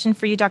last question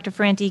for you, Dr.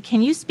 Ferranti.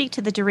 Can you speak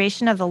to the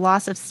duration of the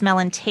loss of smell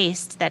and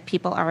taste that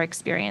people are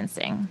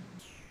experiencing?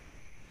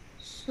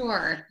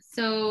 Sure.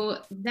 So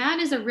that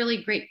is a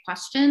really great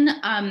question.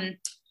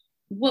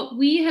 What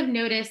we have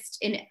noticed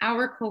in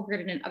our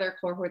cohort and in other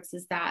cohorts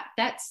is that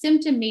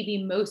symptom may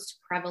be most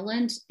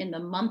prevalent in the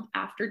month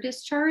after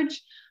discharge.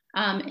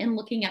 And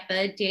looking at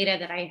the data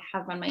that I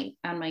have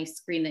on my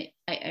screen, that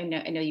I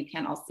know you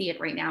can't all see it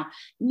right now,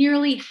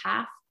 nearly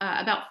half,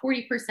 about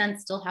 40%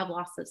 still have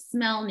loss of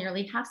smell,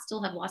 nearly half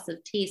still have loss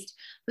of taste,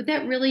 but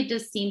that really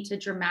does seem to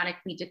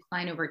dramatically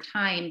decline over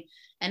time.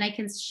 And I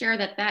can share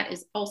that that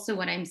is also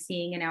what I'm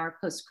seeing in our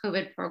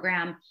post-COVID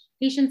program.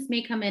 Patients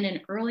may come in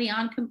and early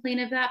on complain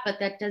of that, but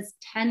that does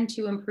tend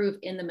to improve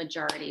in the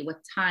majority with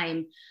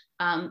time.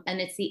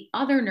 And it's the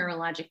other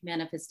neurologic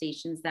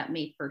manifestations that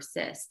may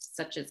persist,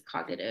 such as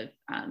cognitive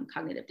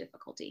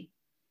difficulty.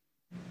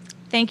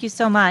 Thank you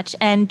so much.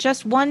 And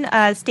just one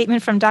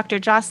statement from Dr.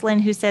 Jocelyn,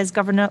 who says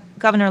Governor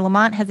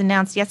Lamont has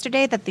announced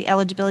yesterday that the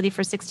eligibility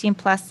for 16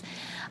 plus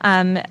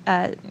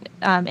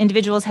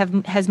individuals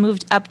has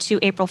moved up to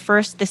April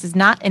 1st. This is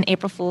not an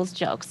April Fool's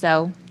joke.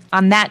 So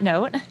on that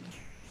note.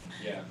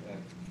 Yeah,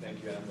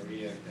 thank you, Anna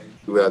Maria.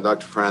 Thank you,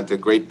 Dr. Ferrante.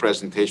 Great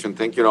presentation.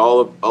 Thank you to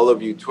all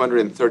of you,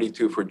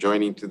 232 for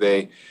joining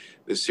today.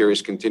 This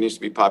series continues to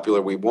be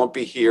popular. We won't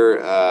be here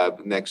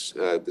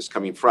this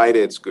coming Friday.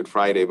 It's Good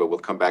Friday, but we'll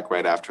come back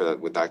right after that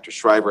with Dr.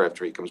 Shriver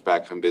after he comes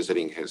back from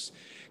visiting his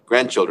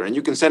grandchildren. And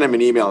you can send him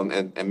an email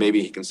and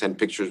maybe he can send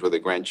pictures with the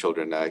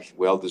grandchildren.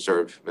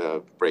 Well-deserved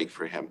break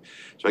for him.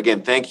 So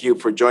again, thank you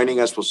for joining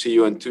us. We'll see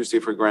you on Tuesday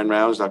for Grand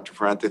Rounds. Dr.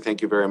 Ferrante,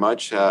 thank you very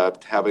much.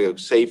 Have a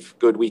safe,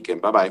 good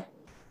weekend. Bye-bye.